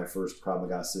guys, my first Krav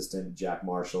Maga assistant, Jack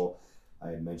Marshall,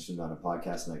 I had mentioned on a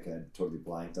podcast, and I had totally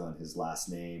blanked on his last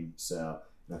name. So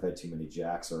I've had too many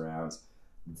Jacks around.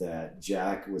 That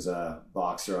Jack was a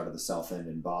boxer out of the South End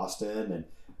in Boston, and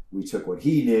we took what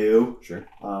he knew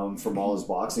from all his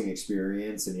boxing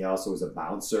experience, and he also was a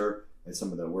bouncer at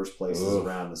some of the worst places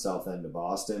around the South End of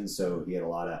Boston. So he had a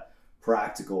lot of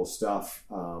practical stuff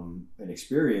and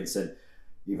experience, and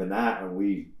even that.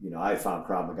 And I found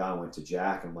Krav Maga and went to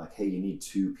Jack, and I'm like, hey, you need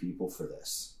 2 people for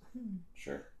this.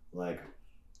 Sure. Like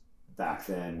back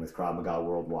then with Krav Maga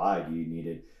Worldwide, you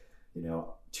needed,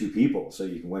 2 people, so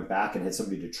you went back and had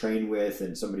somebody to train with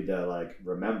and somebody to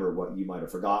remember what you might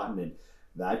have forgotten and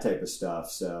that type of stuff.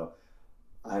 So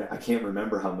I can't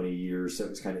remember how many years that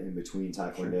was kind of in between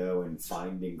Taekwondo and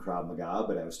finding Krav Maga,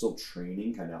 but I was still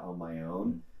training kind of on my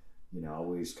own,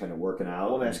 always kind of working out.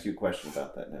 I want to ask you a question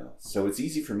about that now. So it's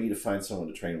easy for me to find someone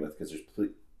to train with because there's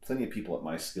plenty of people at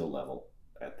my skill level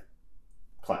at the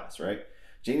class, right?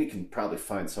 Jamie can probably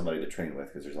find somebody to train with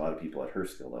because there's a lot of people at her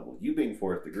skill level. You being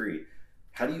 4th degree,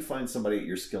 how do you find somebody at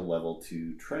your skill level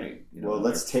to train? Well,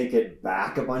 let's take it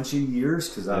back a bunch of years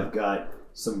because I've got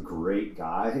some great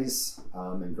guys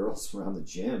and girls around the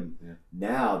gym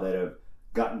now that have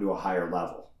gotten to a higher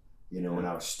level. When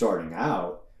I was starting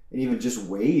out, and even just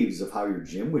waves of how your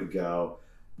gym would go,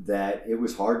 that it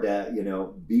was hard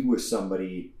to, be with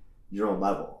somebody your own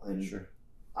level. And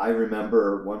I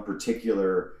remember one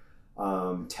particular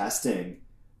testing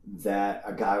that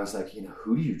a guy was like,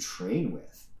 who do you train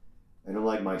with? And I'm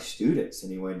like, my students.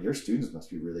 And he went, your students must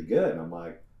be really good. And I'm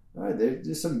like, all right,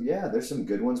 there's some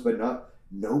good ones, but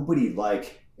nobody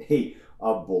like a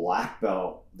black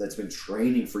belt that's been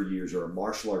training for years, or a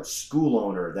martial arts school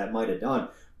owner that might have done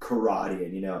karate.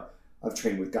 And, I've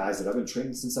trained with guys that I've been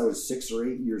training since I was 6 or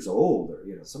 8 years old, or,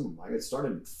 some of them, I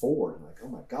started at 4. And I'm like, oh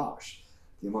my gosh,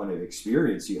 the amount of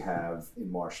experience you have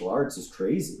in martial arts is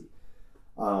crazy.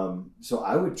 So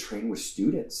I would train with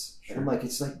students. Sure. And I'm like,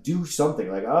 it's like, do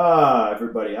something like,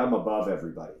 everybody, I'm above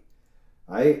everybody.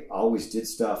 I always did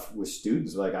stuff with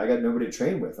students. Like, I got nobody to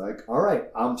train with. Like, all right,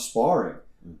 I'm sparring.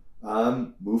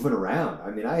 I'm moving around.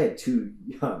 I mean, I had 2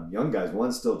 young guys.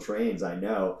 One still trains, I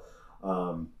know.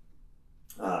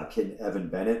 Kid Evan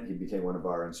Bennett, he became one of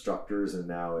our instructors, and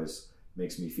now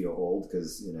makes me feel old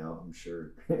because, I'm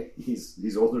sure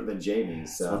he's older than Jamie.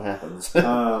 So what happens.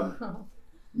 I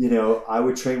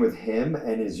would train with him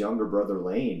and his younger brother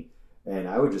Lane, and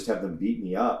I would just have them beat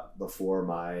me up before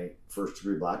my first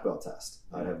degree black belt test.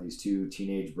 I'd have these 2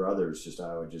 teenage brothers.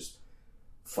 I would just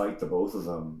fight the both of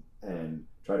them and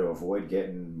try to avoid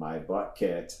getting my butt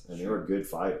kicked. And they were good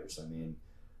fighters. I mean,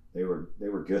 they were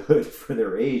good for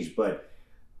their age, but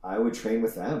I would train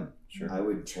with them. Sure. I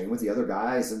would train with the other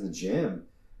guys in the gym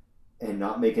and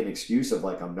not make an excuse of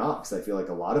like, I'm not, because I feel like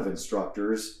a lot of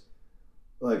instructors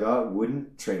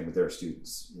wouldn't train with their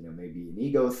students, maybe an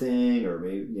ego thing, or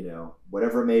maybe,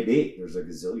 whatever it may be. There's a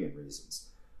gazillion reasons.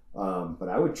 But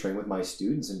I would train with my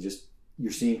students, and just,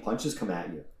 you're seeing punches come at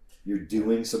you. You're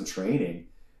doing some training.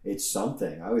 It's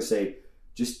something. I always say,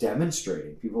 just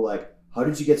demonstrating. People are like, how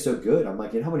did you get so good? I'm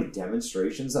like, how many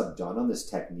demonstrations I've done on this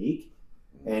technique?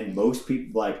 And most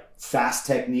people, like, fast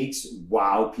techniques,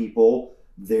 wow people.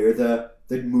 They're the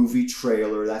movie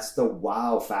trailer. That's the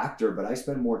wow factor. But I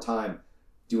spend more time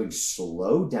doing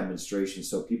slow demonstrations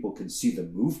so people can see the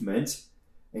movement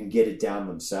and get it down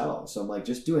themselves. So I'm like,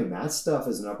 just doing that stuff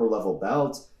as an upper level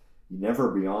belt, you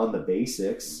never beyond the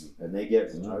basics. And they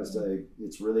get,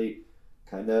 it's really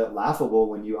kind of laughable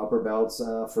when you upper belts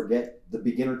forget the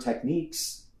beginner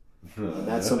techniques. And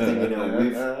that's something, I've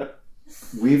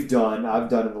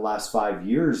done in the last 5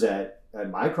 years at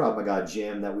my Krav Maga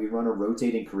gym, that we run a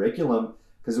rotating curriculum,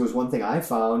 because it was one thing I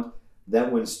found,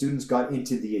 that when students got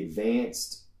into the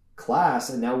advanced class,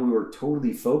 and now we were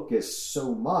totally focused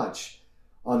so much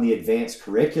on the advanced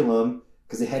curriculum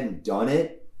because they hadn't done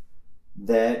it,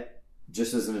 that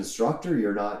just as an instructor,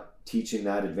 you're not teaching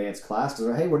that advanced class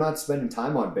because, hey, we're not spending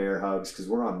time on bear hugs because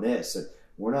we're on this, and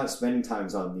we're not spending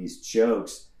times on these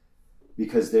chokes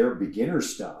because they're beginner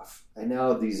stuff. And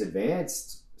now these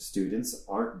advanced students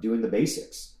aren't doing the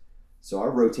basics. So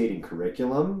our rotating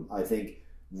curriculum, I think,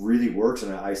 really works.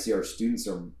 And I see our students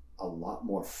are a lot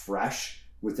more fresh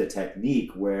with the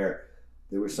technique, where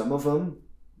there were some of them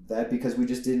that, because we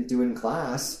just didn't do it in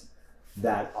class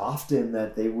that often,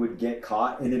 that they would get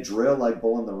caught in a drill like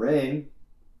Bull in the Ring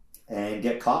and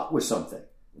get caught with something.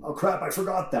 Oh crap, I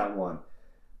forgot that one.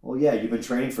 Well, yeah, you've been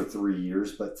training for 3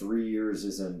 years, but 3 years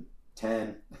isn't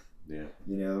 10. Yeah.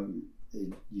 You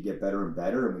get better and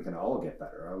better, and we can all get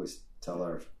better. I always tell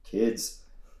our kids,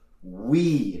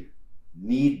 we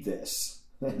need this.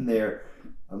 And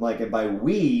I'm like, and by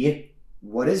we,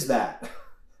 what is that?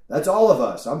 That's all of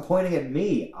us. I'm pointing at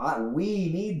me. We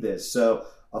need this. So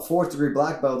a 4th degree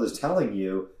black belt is telling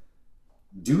you,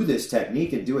 do this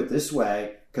technique and do it this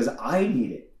way because I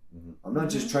need it. Mm-hmm. I'm not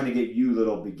just trying to get you,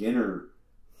 little beginner,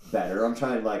 better. I'm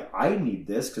trying I need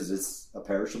this because it's a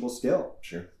perishable skill.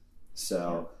 Sure.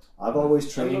 So I've always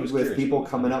trained with people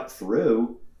coming up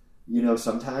through.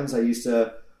 Sometimes I used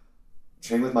to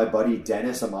train with my buddy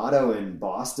Dennis Amato in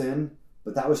Boston,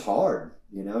 but that was hard,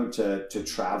 to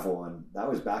travel. And that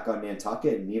was back on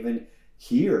Nantucket, and even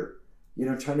here,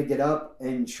 trying to get up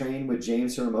and train with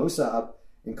James Hermosa up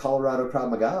in Colorado Krav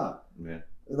Maga. Yeah.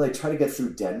 Try to get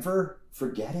through Denver,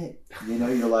 forget it.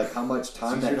 You're like, how much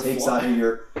time that takes out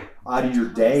of your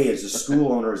day as a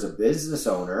school owner, as a business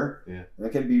owner. Yeah. And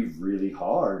it can be really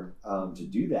hard to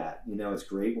do that. It's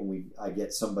great when I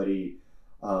get somebody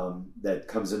that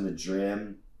comes in the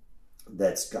gym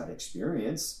that's got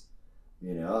experience.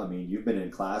 You've been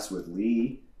in class with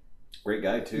Lee. Great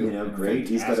guy too. Great.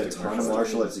 He's got a ton of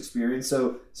martial arts experience.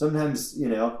 So sometimes,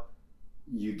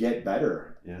 you get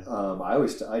better. Yeah.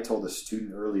 I told a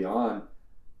student early on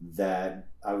that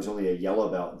I was only a yellow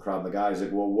belt in Krav Maga. He's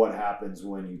like, well, what happens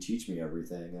when you teach me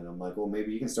everything? And I'm like, well,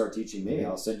 maybe you can start teaching me.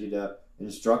 I'll send you to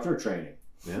instructor training.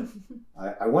 Yeah.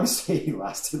 I want to say he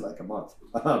lasted like a month.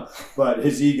 But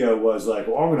his ego was like,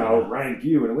 well, I'm going to outrank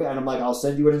you. And I'm like, I'll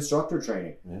send you an instructor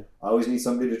training. Yeah. I always need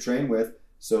somebody to train with.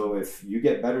 So if you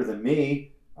get better than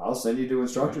me, I'll send you to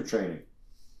instructor training.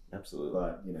 Absolutely.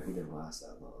 But, he didn't last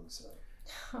that long. So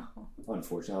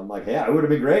Unfortunately, I'm like, hey, I would have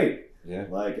been great. Yeah.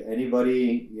 Like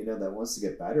anybody, that wants to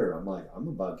get better, I'm like, I'm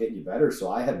about getting you better,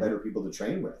 so I have better people to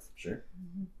train with. Sure.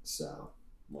 So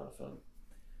A lot of fun.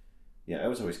 Yeah, I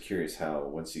was always curious how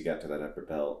once you got to that upper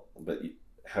belt,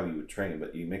 how you would train.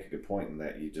 But you make a good point in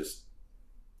that you just,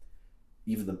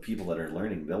 even the people that are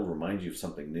learning, they'll remind you of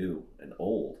something new and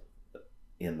old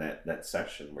in that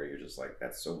session where you're just like,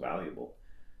 that's so valuable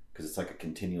because it's like a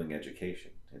continuing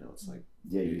education. It's like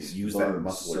yeah, you use learn that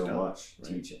muscle so or don't, much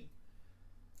right? teaching.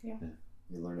 Yeah.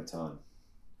 You learn a ton.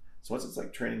 So what's it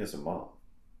like training as a mom?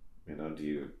 Do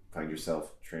you find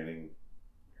yourself training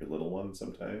your little one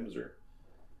sometimes, or?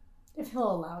 If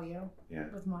he'll allow you. Yeah.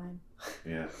 With mine.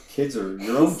 Yeah.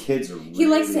 Your own kids are really He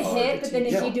likes to hard hit, but then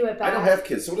teach. if you do it back. I don't have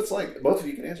kids, so what it's like, both of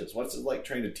you can answer this. What's it like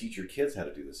trying to teach your kids how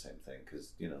to do the same thing?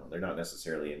 Because, they're not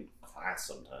necessarily in class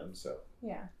sometimes, so.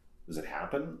 Yeah. Does it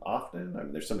happen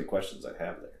often? There's so many questions I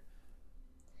have there.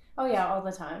 Oh, yeah, all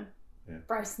the time. Yeah.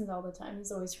 Bryson's all the time.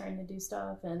 He's always trying to do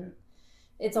stuff, and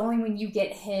it's only when you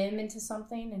get him into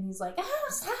something and he's like,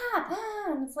 stop,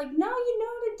 and it's like, no, you know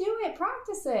how to do it.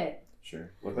 Practice it.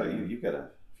 Sure. What about you? You've got a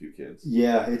few kids.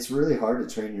 Yeah, it's really hard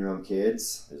to train your own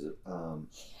kids. Is it?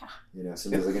 Yeah.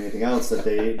 Sometimes like anything else that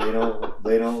they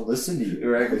don't listen to you.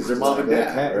 Right, because they're mom and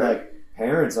dad. Right? Like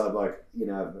parents, I've I've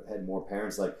had more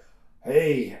parents like,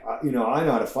 hey, I know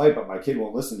how to fight, but my kid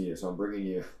won't listen to you, so I'm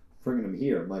bringing them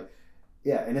here. I'm like,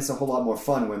 yeah, and it's a whole lot more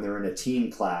fun when they're in a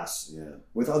teen class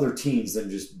with other teens than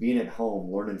just being at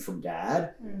home learning from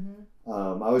dad.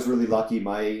 Mm-hmm. I was really lucky.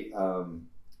 My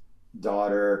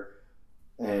daughter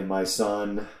and my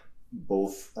son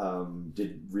both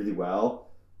did really well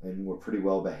and were pretty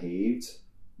well behaved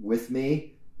with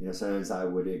me. Sometimes I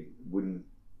wouldn't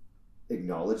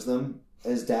acknowledge them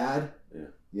as dad,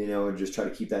 and just try to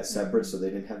keep that separate so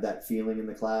they didn't have that feeling in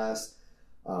the class.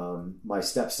 My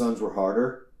stepsons were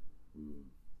harder.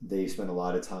 They spent a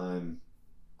lot of time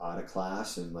out of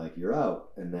class and like, you're out,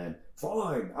 and then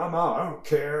fine, I'm out, I don't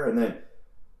care. And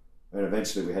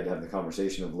eventually we had to have the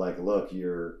conversation of like, look,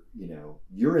 you're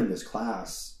in this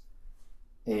class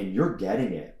and you're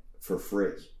getting it for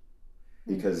free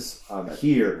because I'm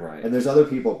here, right. And there's other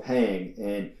people paying,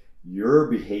 and your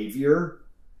behavior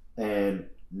and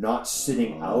not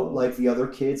sitting out like the other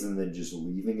kids and then just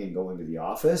leaving and going to the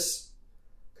office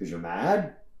because you're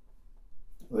mad.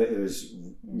 It was,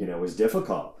 was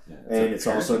difficult. Yeah, and it's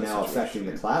also now affecting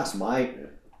the class. My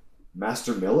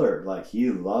Master Miller, like, he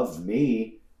loved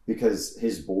me because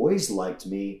his boys liked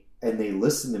me and they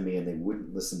listened to me and they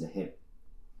wouldn't listen to him.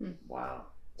 Wow.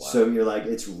 So you're like,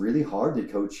 it's really hard to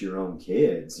coach your own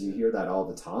kids. You hear that all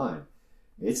the time.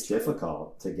 It's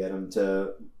difficult to get them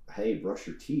to, hey, brush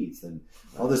your teeth and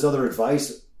all this other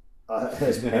advice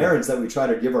as parents that we try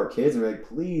to give our kids, and we're like,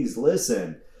 please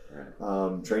listen.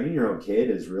 Right. Training your own kid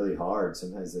is really hard.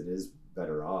 Sometimes it is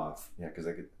better off. Yeah, because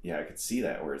I could see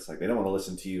that where it's like they don't want to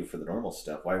listen to you for the normal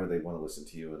stuff. Why would they want to listen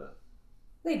to you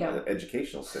in an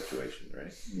educational situation,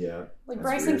 right? Yeah. Like that's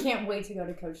Bryson weird. Can't wait to go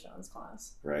to Coach John's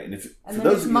class. Right, and then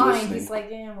it's mine. He's like,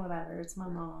 yeah, whatever. It's my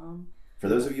mom. For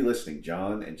those of you listening,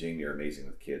 John and Jamie are amazing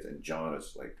with kids, and John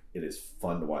is like, it is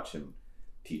fun to watch him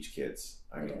teach kids.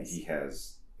 I mean, he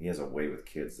has a way with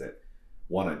kids that,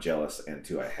 one, I'm jealous, and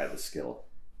two, I had the skill.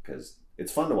 Because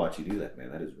it's fun to watch you do that,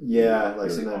 man. That is really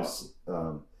sometimes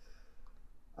awesome.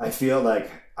 I feel like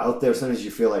out there, sometimes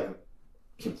you feel like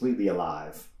completely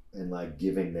alive and like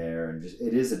giving there, and just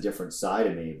it is a different side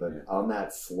of me. But on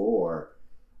that floor,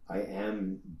 I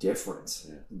am different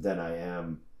than I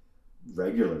am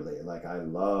regularly. Like, I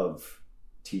love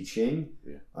teaching.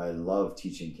 Yeah. I love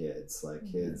teaching kids.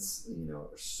 Like, kids, are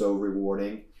so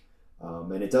rewarding,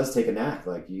 and it does take a knack.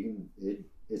 Like,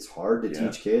 it's hard to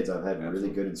teach kids. I've had really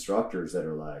good instructors that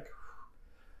are like,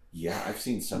 I've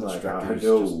seen some like, instructors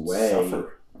no just way.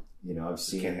 Suffer. I've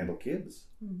seen can't handle kids.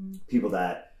 People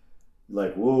that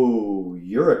like, whoa,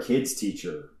 you're a kids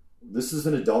teacher. This is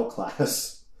an adult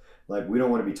class. Like, we don't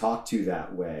want to be talked to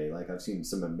that way. Like, I've seen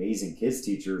some amazing kids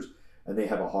teachers, and they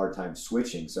have a hard time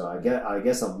switching. So I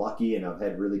guess I'm lucky, and I've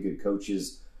had really good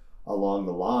coaches along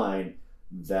the line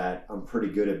that I'm pretty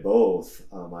good at both.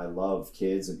 I love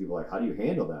kids, and people are like, how do you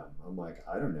handle them? I'm like,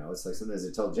 I don't know. It's like sometimes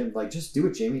I tell Jim, like, just do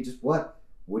it, Jamie. Just what?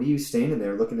 What are you standing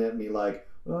there looking at me like,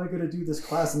 oh, I got to do this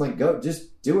class? I'm like, go,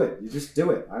 just do it. You just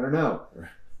do it. I don't know.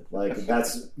 Like,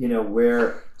 that's,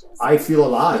 where I feel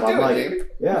alive. I'm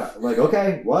like, like,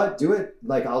 okay, what? Do it.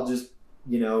 Like, I'll just,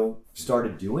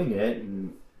 started doing it,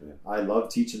 and I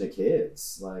love teaching the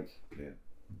kids. Like,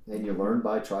 and you learn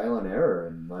by trial and error,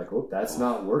 and like, oh, that's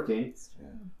not working.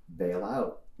 Bail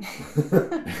out.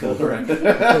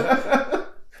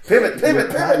 Pivot.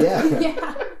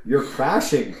 Yeah. you're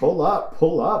crashing. Pull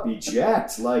up,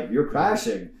 eject. Like, you're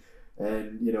crashing.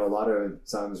 And, you know, a lot of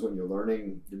times when you're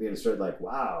learning, you're being instructed like,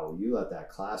 wow, you let that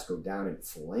class go down in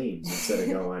flames instead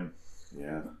of going,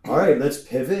 yeah, all right, let's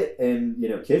pivot. And, you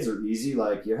know, kids are easy.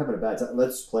 Like, you're having a bad time.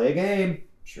 Let's play a game.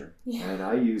 sure. Yeah. And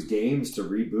I use games to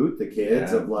reboot the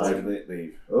kids Yeah, of like,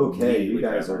 they okay, you immediately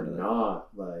guys grab are onto that. not,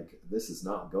 like, this is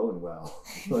not going well.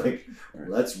 Like, Right.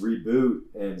 let's reboot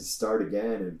and start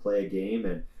again and play a game.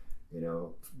 And, you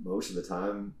know, most of the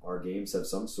time our games have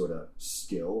some sort of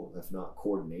skill, if not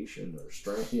coordination or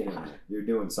strength. You know, you're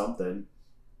doing something.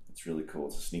 It's really cool.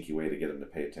 It's a sneaky way to get them to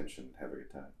pay attention and have a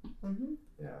good time. Mm-hmm.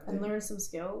 Yeah. And learn some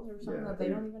skills or something Yeah, that they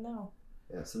don't even know.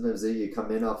 Yeah, sometimes you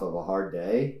come in off of a hard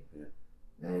day, Yeah.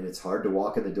 and it's hard to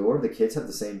walk in the door. The kids have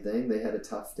the same thing. They had a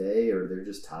tough day, or they're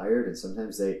just tired, and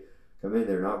sometimes they come in,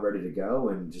 they're not ready to go,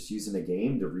 and just using a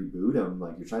game to reboot them.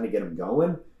 Like, you're trying to get them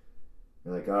going.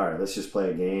 You're like, all right, let's just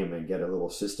play a game and get a little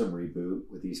system reboot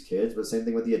with these kids. But same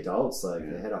thing with the adults. Like,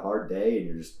 Yeah. they had a hard day, and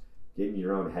you're just getting in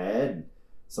your own head.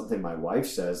 Something my wife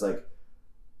says, like,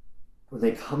 when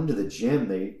they come to the gym,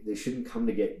 they shouldn't come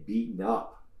to get beaten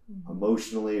up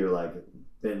emotionally, or like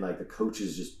been like the coach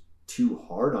is just too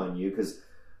hard on you, because,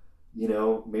 you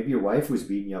know, maybe your wife was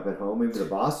beating you up at home, maybe the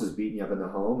boss was beating you up in the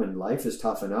home, and life is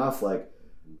tough enough. Like,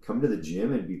 come to the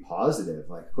gym and be positive.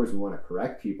 Like, of course we want to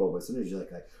correct people, but sometimes you're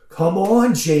like come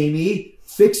on, Jamie,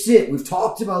 fix it, we've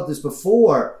talked about this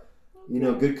before. You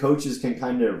know, good coaches can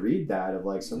kind of read that of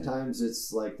like, sometimes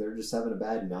it's like they're just having a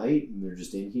bad night and they're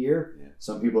just in here. Yeah.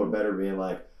 Some people are better being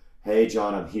like, hey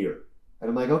John, I'm here. And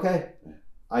I'm like, okay,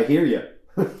 I hear you.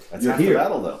 That's You're half here. the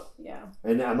battle, though. Yeah.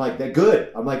 And I'm like, that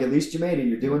good. I'm like, at least you made it.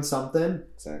 You're doing something.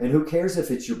 Exactly. And who cares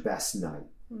if it's your best night?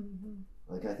 Mm-hmm.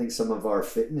 Like, I think some of our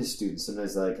fitness students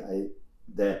sometimes, like,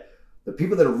 the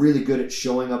people that are really good at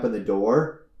showing up in the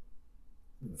door,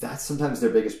 that's sometimes their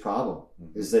biggest problem,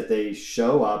 is that they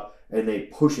show up and they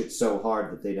push it so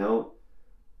hard that they don't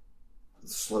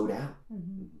slow down.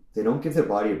 Mm-hmm. They don't give their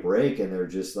body a break, and they're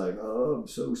just like, oh, I'm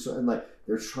so sorry. And like,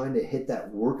 they're trying to hit that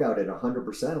workout at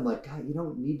 100%. I'm like, God, you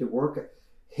don't need to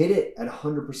hit it at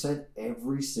 100%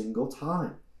 every single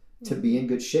time to be in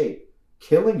good shape.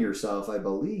 Killing yourself, I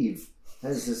believe,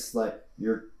 has this, like,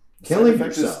 you're killing Side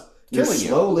effect is yourself. You're killing you.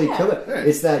 slowly Yeah. killing. Yeah.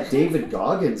 It's that David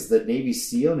Goggins, the Navy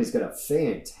SEAL, and he's got a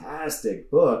fantastic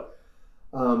book.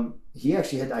 He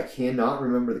actually had, I cannot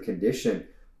remember the condition,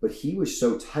 but he was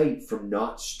so tight from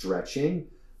not stretching,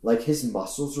 like his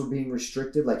muscles were being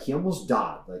restricted. Like, he almost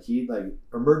died. Like,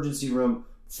 emergency room,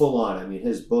 full on. I mean,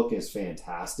 his book is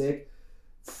fantastic.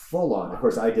 Full on. Of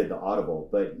course, I did the Audible,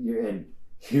 but and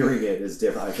hearing it is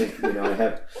different. I think, you know, I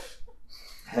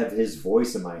have his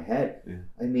voice in my head. Yeah.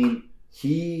 I mean,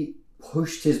 he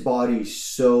pushed his body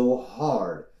so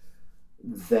hard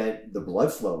that the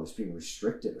blood flow was being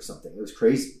restricted or something. It was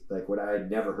crazy. Like, what I had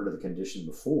never heard of the condition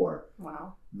before.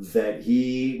 Wow. That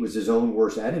he was his own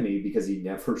worst enemy because he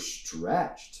never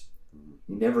stretched.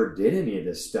 He never did any of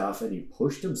this stuff, and he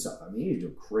pushed himself. I mean, he was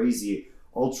doing crazy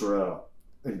ultra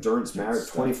endurance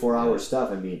marathon, 24-hour stuff.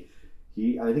 I mean,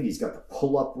 I think he's got the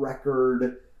pull-up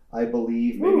record, I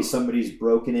believe. Maybe somebody's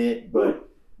broken it, but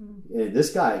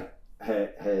this guy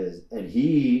has, and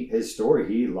his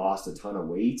story, he lost a ton of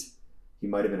weight. He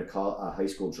might have been a high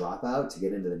school dropout to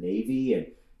get into the Navy, and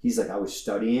he's like, I was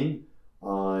studying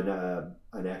on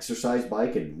an exercise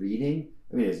bike and reading.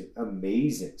 I mean, it's an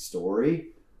amazing story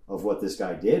of what this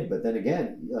guy did. But then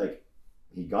again, like,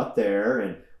 he got there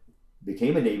and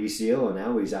became a Navy SEAL, and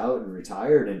now he's out and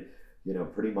retired, and, you know,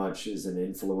 pretty much is an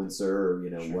influencer, or, you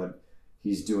know, Sure. what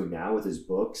he's doing now with his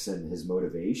books and his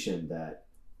motivation, that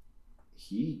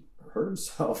he hurt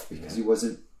himself because he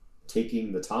wasn't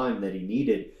taking the time that he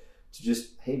needed to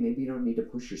just, hey, maybe you don't need to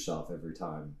push yourself every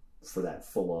time for that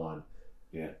full on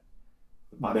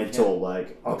mental,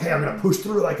 like, okay, I'm going to push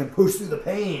through. I can push through the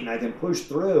pain. I can push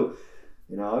through.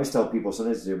 You know, I always tell people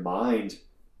sometimes your mind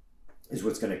is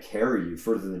what's going to carry you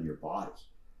further than your body.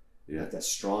 Yeah. Like, that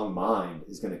strong mind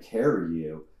is going to carry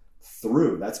you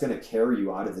through. That's going to carry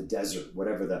you out of the desert,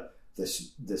 whatever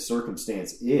the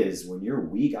circumstance is. When you're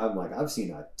weak, I'm like, I've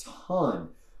seen a ton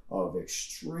of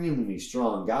extremely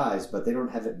strong guys, but they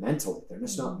don't have it mentally. They're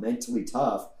just not mentally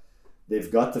tough.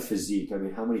 They've got the physique. I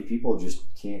mean, how many people just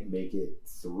can't make it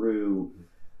through?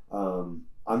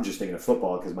 I'm just thinking of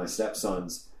football because my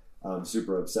stepson's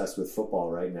super obsessed with football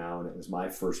right now, and it was my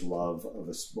first love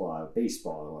of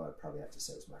baseball. Well, I'd probably have to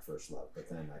say it was my first love, but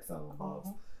then I fell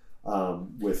in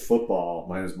love with football.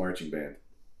 Mine was marching band.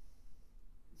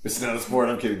 It's not a sport.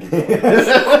 I'm kidding. You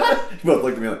both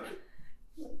looked at me like,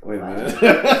 Wait a What?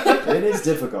 minute. It is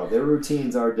difficult. Their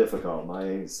routines are difficult.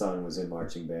 My son was in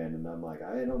marching band, and I'm like,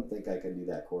 I don't think I can do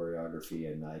that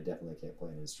choreography, and I definitely can't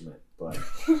play an instrument. But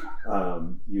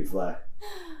you've let,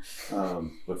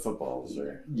 With footballs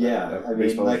or yeah. I mean,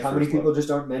 baseball like was how many first people love.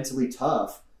 just aren't mentally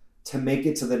tough to make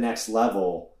it to the next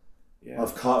level Yeah.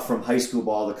 of from high school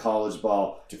ball to college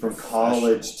ball, To from professional.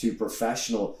 college to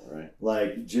professional. Right.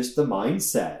 Like just the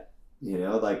mindset,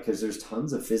 like because there's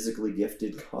tons of physically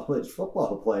gifted college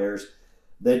football players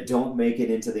that don't make it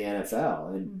into the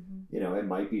NFL, and it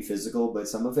might be physical, but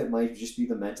some of it might just be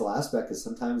the mental aspect. Because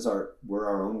sometimes we're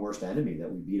our own worst enemy,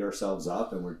 that we beat ourselves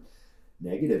up and we're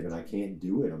negative, and I can't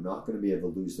do it. I'm not going to be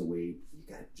able to lose the weight. You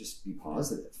got to just be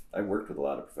positive. I worked with a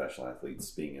lot of professional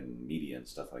athletes, being in media and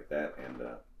stuff like that, and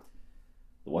the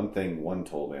one thing one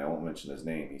told me, I won't mention his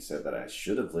name, he said that I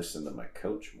should have listened to my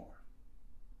coach more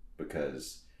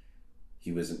because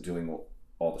he wasn't doing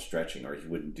all the stretching, or he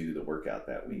wouldn't do the workout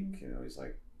that week. He's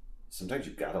like, sometimes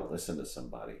you've got to listen to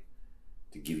somebody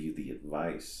to give you the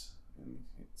advice. And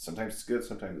sometimes it's good,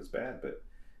 sometimes it's bad, but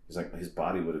he's like, his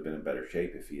body would have been in better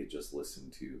shape if he had just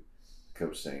listened to the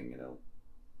coach saying,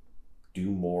 do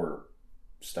more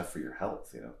stuff for your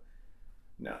health.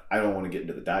 Now, I don't want to get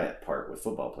into the diet part with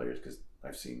football players because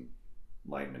I've seen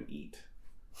linemen eat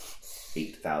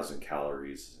 8,000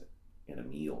 calories in a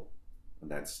meal, and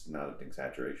that's not an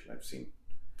exaggeration. I've seen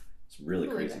some really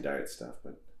crazy diet stuff,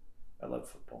 but I love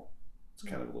football. It's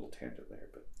kind of a little tangent there,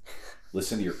 but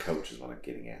listen to your coach is what I'm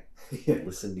getting at.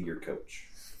 Listen to your coach.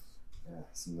 Yeah,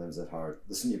 sometimes that's hard.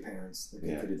 Listen to your parents. They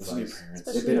give good listen to your advice.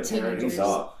 parents. They've been a Especially parent teenagers.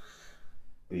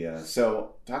 themselves.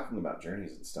 So talking about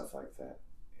journeys and stuff like that,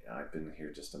 I've been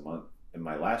here just a month. In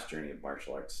my last journey of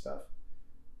martial arts stuff,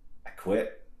 I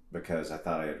quit because I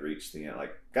thought I had reached the end.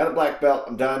 Like, got a black belt,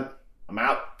 I'm done, I'm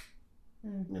out.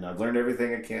 I've learned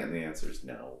everything I can. And the answer is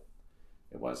no,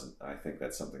 it wasn't. I think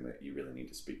that's something that you really need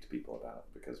to speak to people about,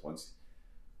 because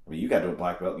you got to a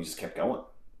black belt and you just kept going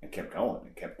and kept going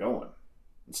and kept going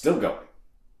and still going.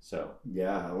 So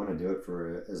yeah, I want to do it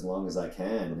for as long as I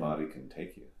can. the body can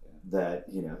take you. That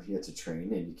you have to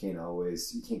train, and you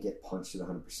can't get punched at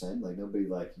 100%. Like nobody,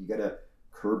 like you got to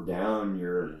curb down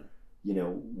your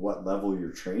what level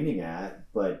you're training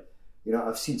at. But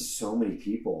I've seen so many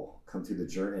people come through the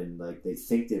journey and like they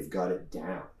think they've got it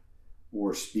down,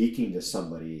 or speaking to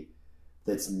somebody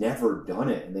that's never done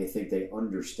it and they think they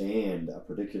understand a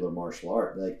particular martial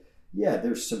art. Like, yeah,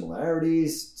 there's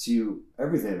similarities to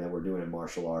everything that we're doing in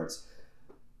martial arts,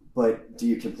 but do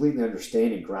you completely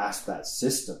understand and grasp that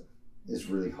system is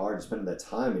really hard. Spending that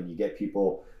time, and you get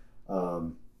people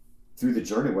through the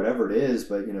journey, whatever it is.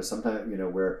 But sometimes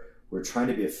we're trying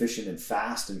to be efficient and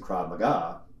fast in Krav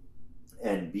Maga,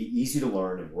 and be easy to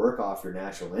learn and work off your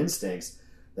natural instincts.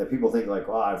 That people think like,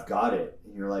 "Oh, I've got it,"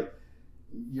 and you're like,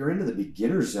 you're into the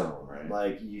beginner zone. Right.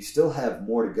 Like you still have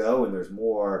more to go, and there's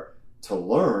more to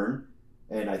learn.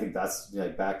 And I think that's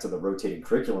like back to the rotating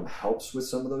curriculum helps with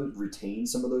some of those, retain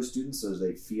some of those students so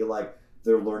they feel like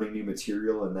they're learning new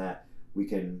material, and that we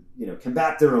can,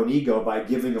 combat their own ego by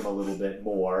giving them a little bit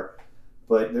more.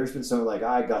 But there's been some like,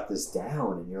 I got this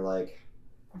down, and you're like,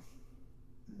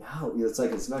 no, it's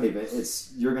like,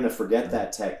 you're going to forget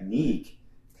that technique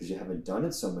because you haven't done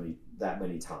it that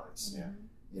many times. Yeah.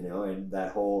 And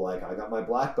that whole, like, I got my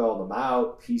black belt, I'm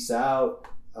out, peace out.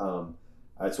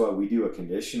 That's why we do a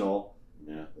conditional.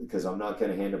 Yeah. Because I'm not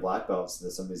going to hand a black belt so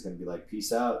that somebody's going to be like,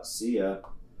 peace out, see ya,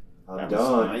 I'm That was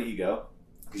done. my ego.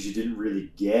 Because you didn't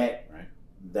really get Right.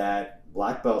 that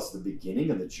black belt's the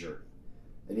beginning of the journey.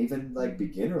 And even like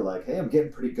beginner, like, hey, I'm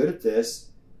getting pretty good at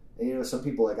this. And some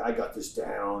people like, I got this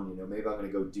down, maybe I'm going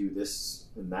to go do this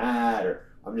and that, or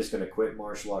I'm just going to quit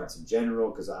martial arts in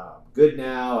general because I'm good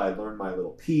now. I learned my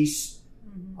little piece.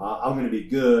 I'm going to be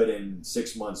good in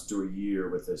 6 months to a year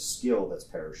with a skill that's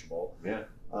perishable. Yeah.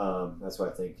 That's why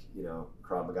I think,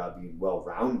 Krav Maga being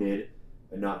well-rounded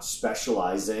and not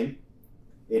specializing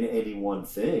in any one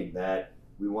thing, that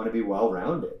we want to be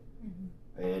well-rounded.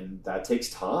 And that takes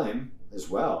time as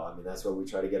well. I mean, that's why we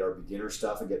try to get our beginner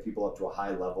stuff and get people up to a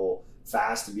high level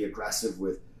fast and be aggressive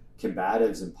with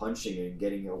combatives and punching and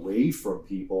getting away from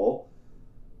people.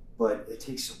 But it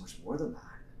takes so much more than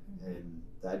that. And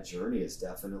that journey is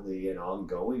definitely an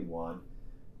ongoing one.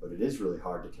 But it is really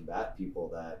hard to combat people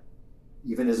that,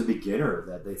 even as a beginner,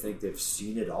 that they think they've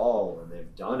seen it all and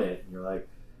they've done it. And you're like,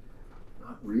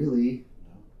 not really.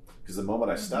 Because the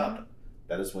moment I stopped,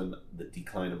 that is when the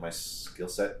decline of my skill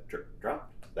set dropped.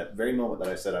 That very moment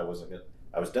that I said I was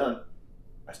done,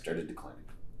 I started declining.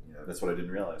 That's what I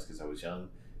didn't realize because I was young,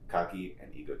 cocky,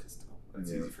 and egotistical.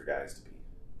 It's easy for guys to be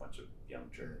a bunch of young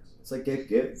jerks. It's like get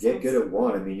good at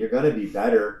one. I mean, you're going to be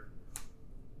better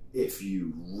if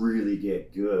you really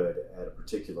get good at a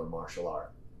particular martial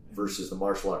art versus the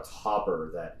martial arts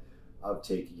hopper that I've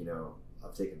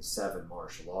taken 7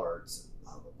 martial arts and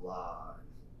blah blah blah,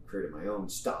 and created my own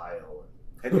style.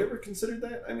 Have you ever considered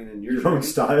that? I mean, in Your own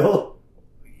style?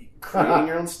 creating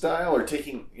your own style, or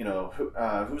taking, who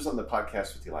was on the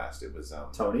podcast with you last? It was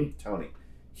Tony.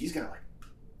 He's got like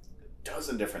a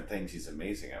dozen different things he's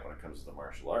amazing at when it comes to the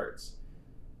martial arts.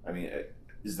 I mean,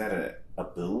 is that a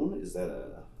boon? Does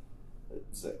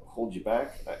that hold you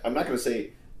back? I'm not going to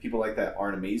say people like that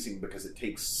aren't amazing, because it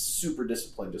takes super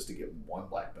discipline just to get one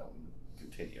black belt and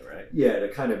continue, right? Yeah, to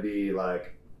kind of be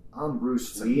like, I'm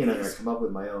Bruce It's Lee, and I'm amazing. going to come up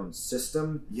with my own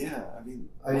system. Yeah, I mean,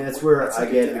 That's where that's I like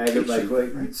a get like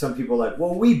dedication. some people are like,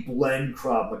 well, we blend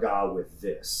Krav Maga with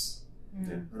this.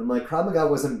 Mm. And I'm like, Krav Maga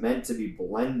wasn't meant to be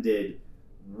blended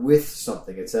with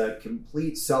something. It's a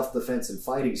complete self-defense and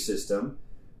fighting system,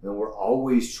 and we're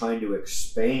always trying to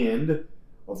expand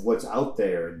of what's out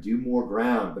there and do more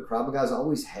ground. But Krav Maga's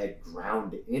always had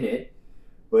ground in it,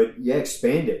 but yeah,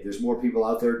 expand it. There's more people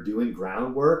out there doing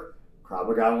groundwork. Krav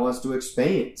Maga wants to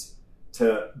expand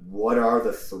to what are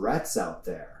the threats out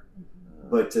there.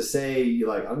 But to say, you're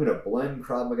like, I'm going to blend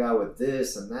Krav Maga with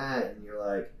this and that, and you're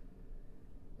like,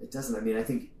 it doesn't. I mean, I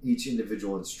think each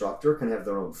individual instructor can have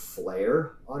their own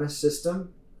flair on a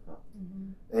system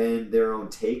and their own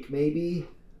take, maybe.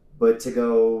 But to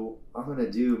go, I'm going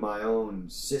to do my own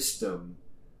system,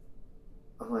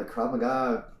 I'm like, Krav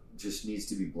Maga just needs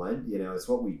to be blended. It's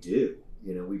what we do.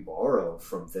 We borrow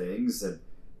from things, and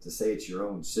to say it's your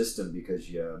own system because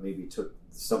you maybe took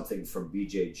something from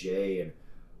BJJ and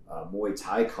Muay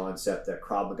Thai concept that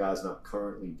Krav Maga is not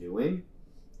currently doing,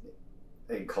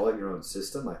 and call it your own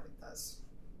system, I think that's,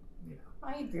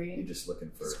 I agree. you're just looking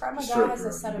for. Krav just Maga stroke has your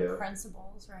a own set ego. of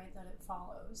principles, right, that it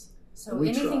follows. So We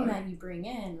anything try. that you bring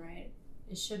in, right,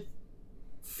 it should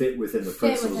Fit within the Fit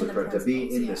principles. within the To be in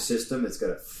principles, the system, it's got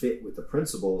to fit with the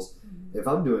principles. If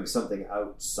I'm doing something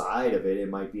outside of it, it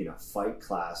might be in a fight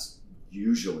class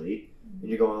usually, and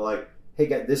you're going like, hey,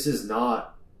 guys, this is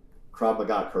not Krav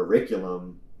Maga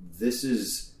curriculum. This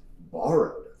is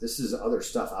borrowed. This is other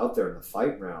stuff out there in the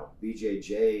fight realm,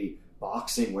 BJJ,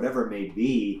 boxing, whatever it may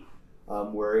be,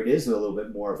 where it is a little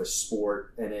bit more of a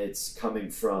sport, and it's coming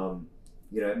from,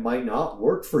 it might not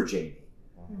work for Jamie.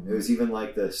 It was even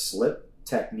like the slip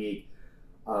technique.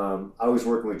 I was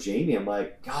working with Jamie. I'm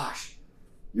like, gosh,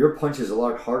 your punch is a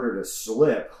lot harder to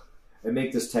slip and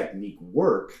make this technique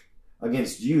work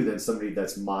against you than somebody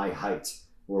that's my height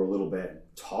or a little bit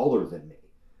taller than me.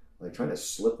 Like trying to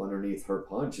slip underneath her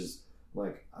punch is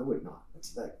like, I would not.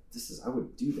 I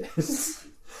would do this.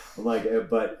 I'm like,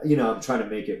 but I'm trying to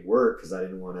make it work because I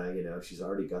didn't want to. She's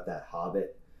already got that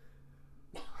Hobbit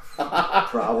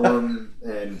problem,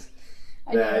 and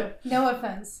I know. No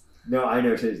offense. no, I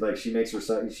know she's like she makes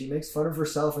fun of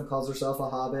herself and calls herself a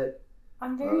Hobbit.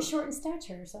 I'm very short in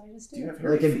stature, so I just do Do you it. have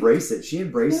hairy Like feet? embrace it. She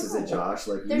embraces No. it, Josh.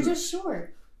 Like They're you, just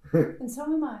short, and so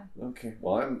am I. Okay,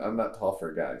 well, I'm not tall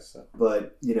for a guy, so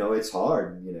but it's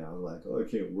hard. Like, oh, I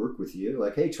can't work with you.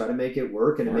 Like, hey, try to make it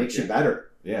work, and it makes you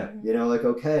better. yeah. Like,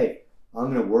 okay, I'm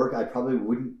gonna work. I probably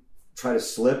wouldn't try to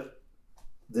slip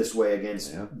this way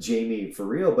against Jamie for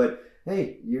real, but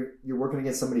hey, you're working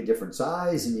against somebody different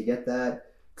size, and you get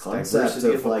that concept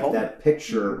Diversity of of like opponent. that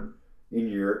picture in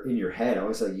your head. I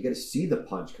always like, you got to see the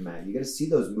punch come at you. You got to see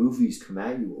those movies come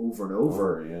at you over and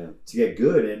over yeah. to get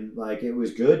good. And like, it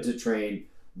was good to train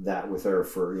that with her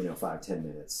for 5-10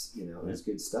 minutes. It was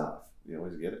good stuff. You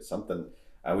always get it. Something.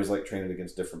 I always like training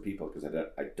against different people because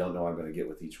I don't know what I'm going to get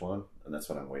with each one, and that's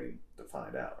what I'm waiting to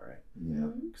find out, right? Yeah.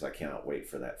 Because I cannot wait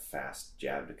for that fast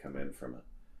jab to come in from a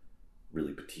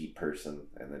really petite person,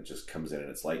 and then just comes in and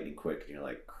it's lightning quick, and you're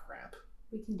like, crap.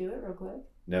 We can do it real quick.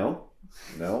 No.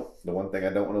 The one thing I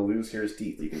don't want to lose here is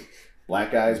teeth. You can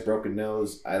black eyes, broken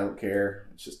nose. I don't care.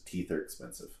 It's just teeth are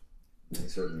expensive. They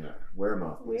certainly are. Wear a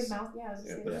mouthpiece. We have mouth. Yeah, I was just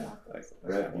Yeah, saying yeah. mouthpiece.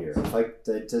 Red gear. Fight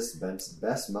dentist,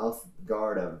 best mouth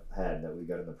guard I've had that we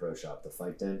got in the pro shop. The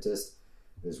fight dentist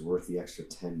is worth the extra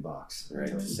 $10. Right. I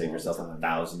tell To people save all yourself the time.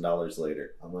 $1,000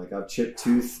 later. I'm like, I've chipped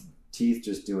teeth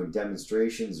just doing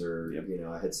demonstrations, or Yep.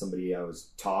 I had somebody, I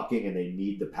was talking and they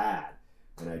need the pad,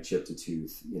 and I chipped a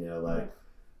tooth.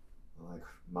 Like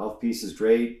mouthpiece is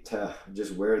great to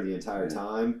just wear the entire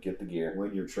time Get the gear.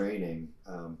 when you're training,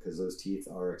 because those teeth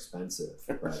are expensive.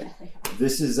 But Yeah, they are.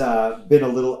 this has been a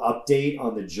little update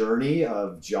on the journey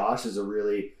of Josh as a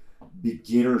really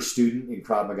beginner student in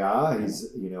Krav Maga. He's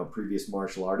previous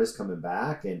martial artist coming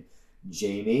back, and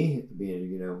Jamie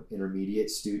being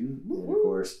intermediate student, and of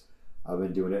course I've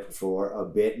been doing it for a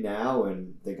bit now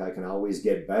and think I can always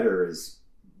get better. Is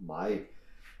my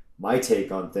my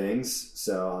take on things.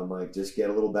 So I'm like, just get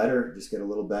a little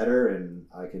better, and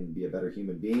I can be a better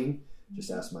human being. Just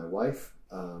ask my wife.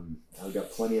 I've got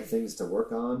plenty of things to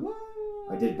work on.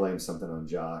 I did blame something on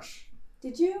Josh.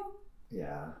 Did you?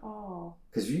 Yeah. Oh.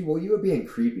 Because you were being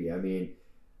creepy. I mean,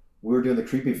 we were doing the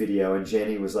creepy video, and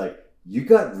Jenny was like, "You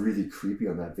got really creepy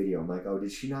on that video." I'm like, "Oh,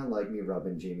 did she not like me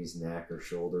rubbing Jamie's neck or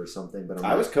shoulder or something?" But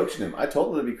I was coaching him. I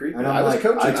told him to be creepy. And I was like,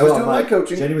 coaching. I was doing my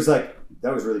coaching. Jenny was like,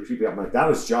 "That was really creepy." I'm like, "That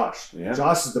was Josh. Yeah.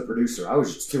 Josh is the producer. I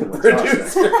was just doing what Josh Producer.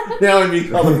 said." Now I'm being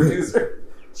called the producer.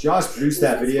 Josh produced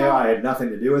that video. I had nothing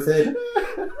to do with it.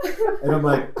 And I'm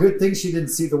like, good thing she didn't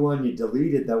see the one you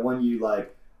deleted. That one you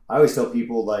like. I always tell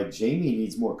people like Jamie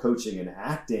needs more coaching and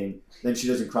acting than she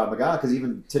does in Krav Maga. Because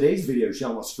even today's video, she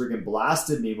almost freaking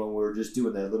blasted me when we were just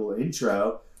doing that little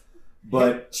intro.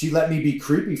 But she let me be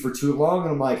creepy for too long.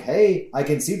 And I'm like, hey, I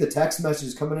can see the text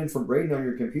messages coming in from Braden on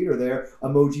your computer there.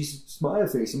 Emoji smile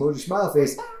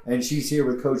face. And she's here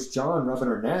with Coach John rubbing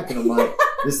her neck. And I'm like,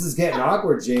 this is getting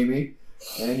awkward, Jamie.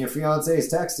 And your fiance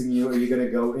is texting you. Are you going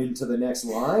to go into the next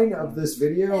line of this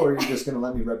video, or are you just going to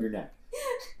let me rub your neck?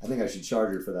 I think I should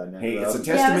charge her for that neck Hey, rub. it's a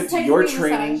testament to your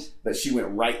training massage. that she went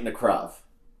right into Krav.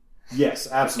 Yes,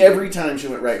 absolutely. Every time she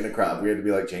went right into Krav, we had to be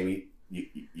like, Jamie,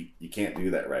 you can't do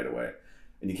that right away.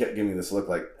 And you kept giving me this look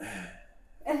like,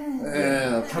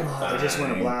 Come on, I just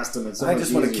want to blast him. I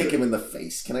just want to kick him in the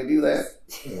face. Can I do that?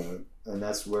 Yeah. And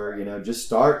that's where, just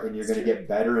start, and you're going to get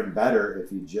better and better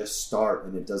if you just start.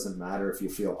 And it doesn't matter if you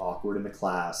feel awkward in the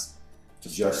class.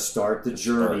 Just start the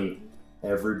journey.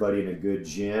 Everybody in a good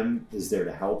gym is there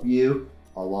to help you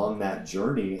along that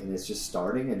journey. And it's just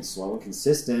starting and slow and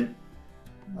consistent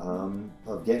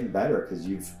of getting better, because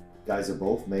you guys have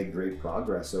both made great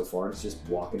progress so far. It's just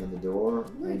walking in the door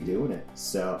and doing it.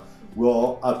 So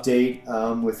we'll update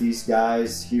with these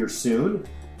guys here soon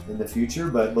in the future,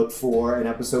 but look for an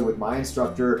episode with my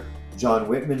instructor, John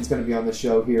Whitman, is going to be on the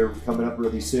show here coming up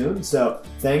really soon. So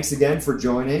thanks again for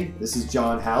joining. This is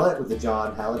John Hallett with the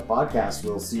John Hallett Podcast.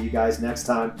 We'll see you guys next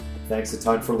time. Thanks a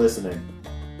ton for listening.